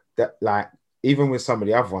goal. That like even with some of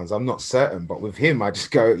the other ones, I'm not certain, but with him, I just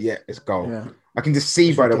go, yeah, it's goal. Yeah. I can just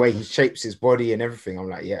see by the way he shapes his body and everything. I'm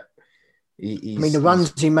like, yeah. I mean, the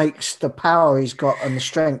runs he makes, the power he's got, and the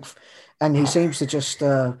strength, and he seems to just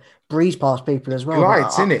breeze past people as well.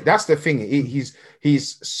 Glides, isn't it? That's the thing.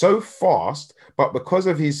 He's so fast, but because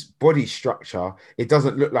of his body structure, it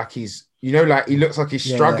doesn't look like he's, like he looks like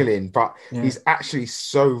he's struggling, but he's actually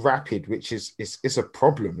so rapid, which is it's a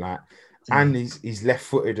problem. Like, and he's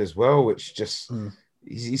left-footed as well, which just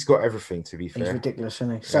he's got everything, to be fair. He's ridiculous,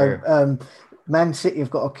 isn't he? So Man City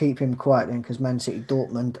have got to keep him quiet then, because Man City,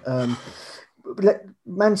 Dortmund.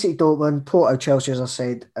 Man City, Dortmund, Porto, Chelsea, as I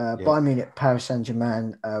said, Bayern Munich, Paris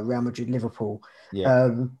Saint-Germain, Real Madrid, Liverpool.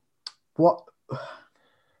 Yeah. What do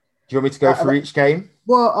you want me to go through each game?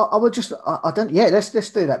 Well, I would just, I don't. Yeah, let's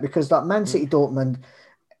do that, because like Man City, Dortmund,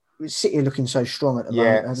 City are looking so strong at the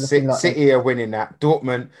moment. Yeah, City are winning that.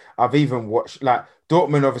 Dortmund, I've even watched, like,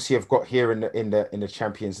 Dortmund obviously have got here in the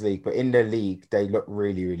Champions League, but in the league they look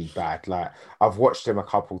really, really bad. Like, I've watched them a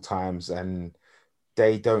couple times and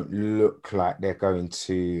they don't look like they're going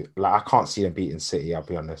to, like, I can't see them beating City, I'll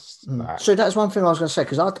be honest. Like, so that's one thing I was going to say,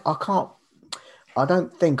 because I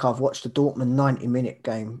don't think I've watched a Dortmund 90-minute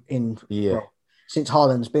game since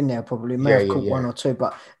Haaland's been there. Probably may have caught one or two,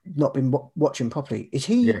 but not been watching properly. Is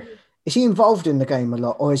he involved in the game a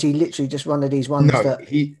lot, or is he literally just one of these ones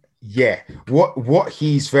What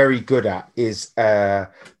he's very good at is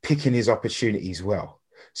picking his opportunities well.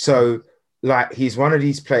 So, like, he's one of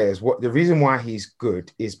these players. The reason why he's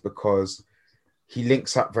good is because he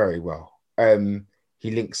links up very well.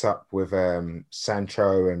 He links up with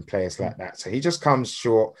Sancho and players like that. So he just comes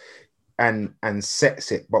short and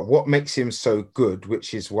sets it. But what makes him so good,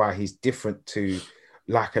 which is why he's different to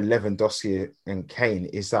like a Lewandowski and Kane,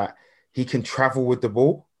 is that he can travel with the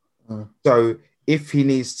ball. So if he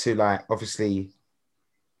needs to, like, obviously,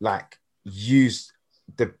 like, use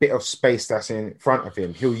the bit of space that's in front of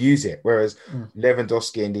him, he'll use it. Whereas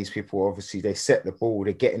Lewandowski and these people, obviously, they set the ball,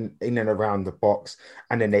 they get in and around the box,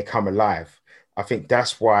 and then they come alive. I think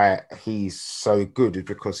that's why he's so good,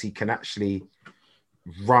 because he can actually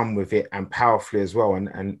run with it and powerfully as well.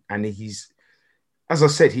 And he's, as I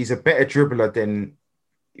said, he's a better dribbler than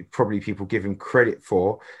probably people give him credit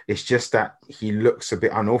for. It's just that he looks a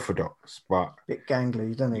bit unorthodox, but a bit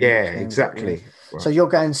gangly, don't he? Yeah, exactly. Yeah. So you're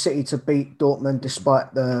going City to beat Dortmund,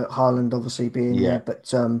 despite the Haaland obviously being there,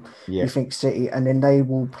 but you think City, and then they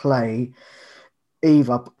will play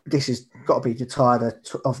either, this has got to be the tie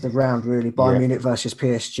of the round, really, Bayern Munich versus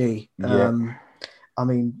PSG. I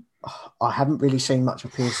mean, I haven't really seen much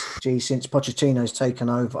of PSG since Pochettino's taken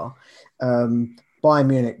over. Bayern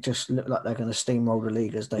Munich just look like they're going to steamroll the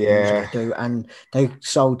league, as they usually do. And they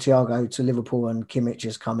sold Thiago to Liverpool, and Kimmich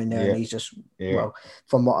has come in there, and he's just, well,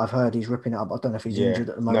 from what I've heard, he's ripping it up. I don't know if he's injured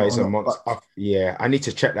at the moment. No, he's a monster. But I need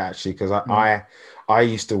to check that, actually, because I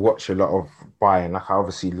used to watch a lot of Bayern. Like, I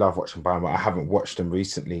obviously love watching Bayern, but I haven't watched them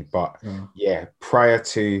recently. But prior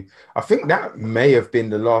to, I think that may have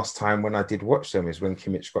been the last time when I did watch them, is when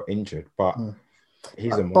Kimmich got injured. But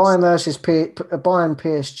he's a monster. Bayern versus Bayern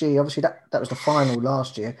PSG. Obviously, that was the final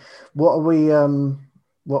last year. What are we?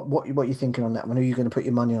 What are you thinking on that one? Who are you going to put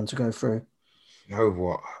your money on to go through? You know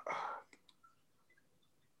what?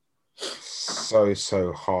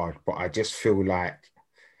 So hard, but I just feel like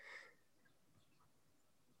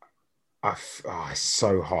it's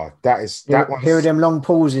so hard. That one. Here are them long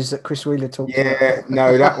pauses that Chris Wheeler talked about. Yeah,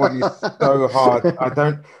 no, that one is so hard.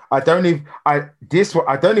 I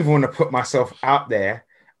don't even want to put myself out there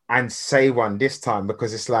and say one this time,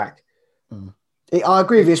 because it's like, I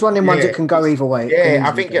agree with you. It's one of them ones that can go either way. Yeah,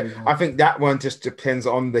 I think that one just depends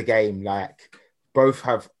on the game. Like, both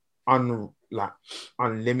have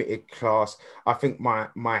unlimited class. I think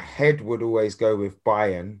my head would always go with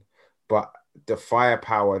Bayern, but the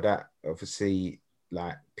firepower that obviously,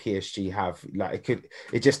 like, PSG have, like,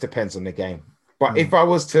 it just depends on the game. But if I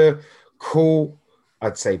was to call,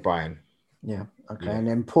 I'd say Bayern. Yeah. Okay. Yeah. And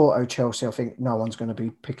then Porto, Chelsea, I think no one's going to be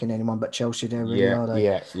picking anyone but Chelsea there, really, are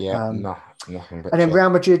they? Nothing but and then Real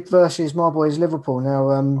Madrid versus my boys Liverpool. Now,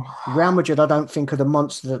 Real Madrid, I don't think are the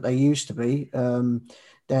monster that they used to be.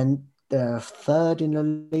 Then they're third in the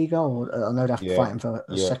Liga, or I know they're fighting for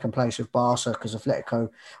second place with Barca, because Atletico,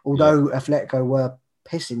 although Atletico were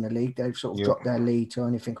pissing the league, they've sort of dropped their lead to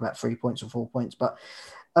only think about 3 points or 4 points. But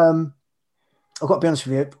I've got to be honest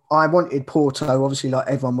with you, I wanted Porto, obviously, like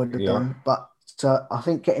everyone would have done, but I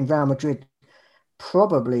think getting Real Madrid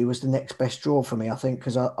probably was the next best draw for me, I think,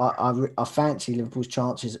 because I fancy Liverpool's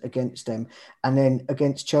chances against them, and then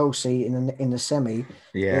against Chelsea in the semi.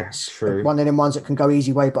 Yeah, it's true. One of them ones that can go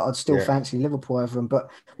easy way, but I'd still fancy Liverpool over them. But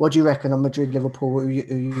what do you reckon on Madrid, Liverpool? Who are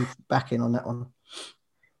you backing on that one?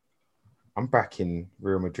 I'm backing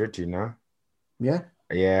Real Madrid, you know. Yeah.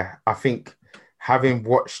 Yeah, I think having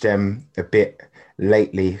watched them a bit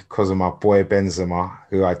lately because of my boy Benzema,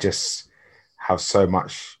 who I just have so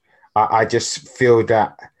much, I just feel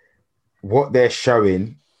that what they're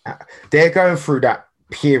showing, they're going through that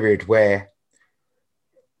period where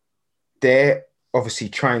they're obviously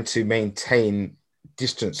trying to maintain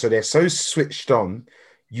distance. So they're so switched on,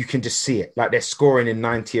 you can just see it. Like they're scoring in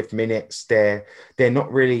 90th minutes. They're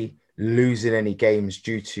not really losing any games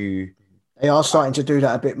due to. They are starting to do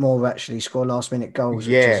that a bit more, actually, score last minute goals, which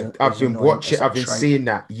Yeah, I've been annoying watching, as a I've been trait. seeing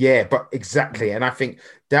that. Yeah, but exactly. And I think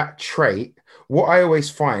that trait, what I always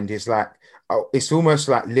find is like, it's almost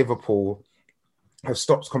like Liverpool have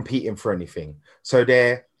stopped competing for anything. So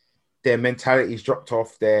their mentality's dropped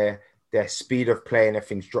off, their speed of play and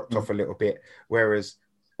everything's dropped off a little bit. Whereas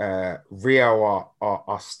Real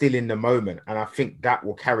are still in the moment. And I think that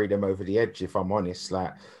will carry them over the edge, if I'm honest.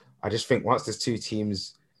 Like, I just think once there's two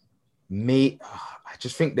teams meet, I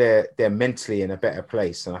just think they're mentally in a better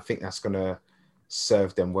place. And I think that's going to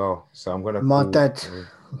serve them well. So I'm going to My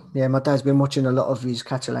dad's been watching a lot of his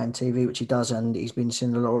Catalan TV, which he does, and he's been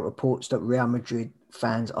seeing a lot of reports that Real Madrid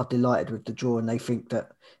fans are delighted with the draw, and they think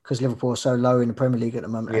that because Liverpool are so low in the Premier League at the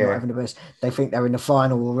moment and not having the best, they think they're in the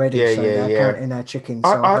final already. They're counting their chickens.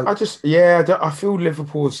 So I feel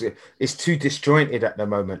Liverpool's it's too disjointed at the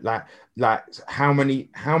moment. Like how many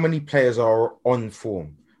players are on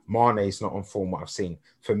form? Mane's not on form, what I've seen.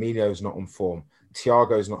 Firmino's not on form.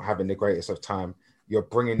 Thiago's not having the greatest of time. You're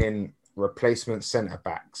bringing in replacement centre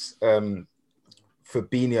backs.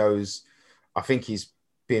 Fabinho's, I think he's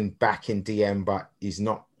been back in DM, but he's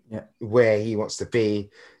not where he wants to be.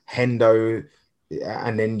 Hendo,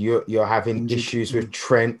 and then you're having issues with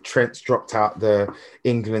Trent. Trent's dropped out the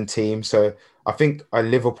England team. So I think a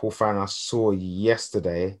Liverpool fan I saw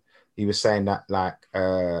yesterday, he was saying that like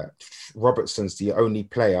Robertson's the only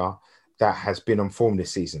player that has been on form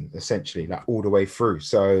this season, essentially, like all the way through.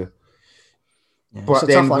 So, but it's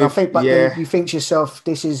a tough one. I think, but then you think to yourself,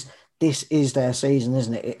 this is their season,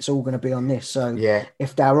 isn't it? It's all going to be on this. So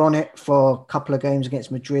if they're on it for a couple of games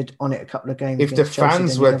against Madrid, on it a couple of games. If the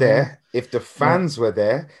fans were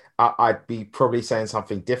there, I'd be probably saying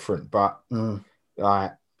something different. But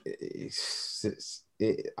like,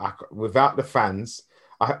 without the fans,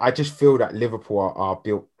 I just feel that Liverpool are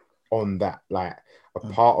built on that. Like a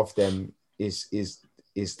part of them is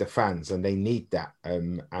the fans, and they need that.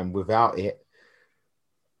 And without it,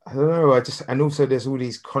 I don't know. And also there's all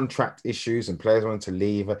these contract issues and players wanting to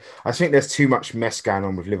leave. I think there's too much mess going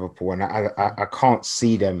on with Liverpool, and I can't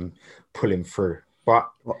see them pulling through.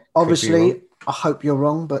 But obviously, I hope you're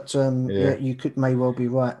wrong, but you may well be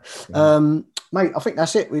right. Mate, I think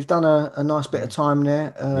that's it. We've done a nice bit of time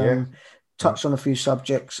there. Touched on a few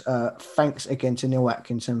subjects. Thanks again to Neil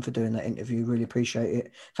Atkinson for doing that interview. Really appreciate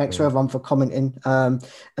it. Thanks to everyone for commenting.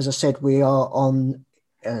 As I said, we are on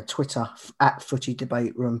Twitter at Footy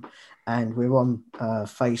Debate Room, and we're on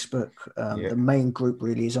Facebook. The main group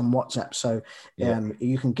really is on WhatsApp, so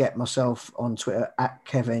you can get myself on Twitter at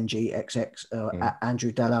KevNGXX, at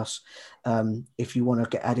Andrew Dallas. If you want to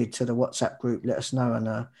get added to the WhatsApp group, let us know,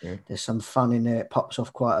 and there's some fun in there. It pops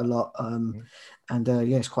off quite a lot, and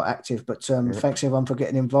it's quite active. But thanks everyone for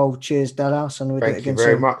getting involved. Cheers, Dallas, and we'll do it again soon.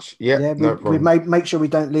 Thank you very much. We make sure we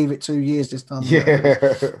don't leave it 2 years this time.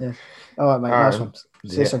 All right, mate. Nice one.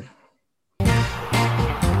 See you soon.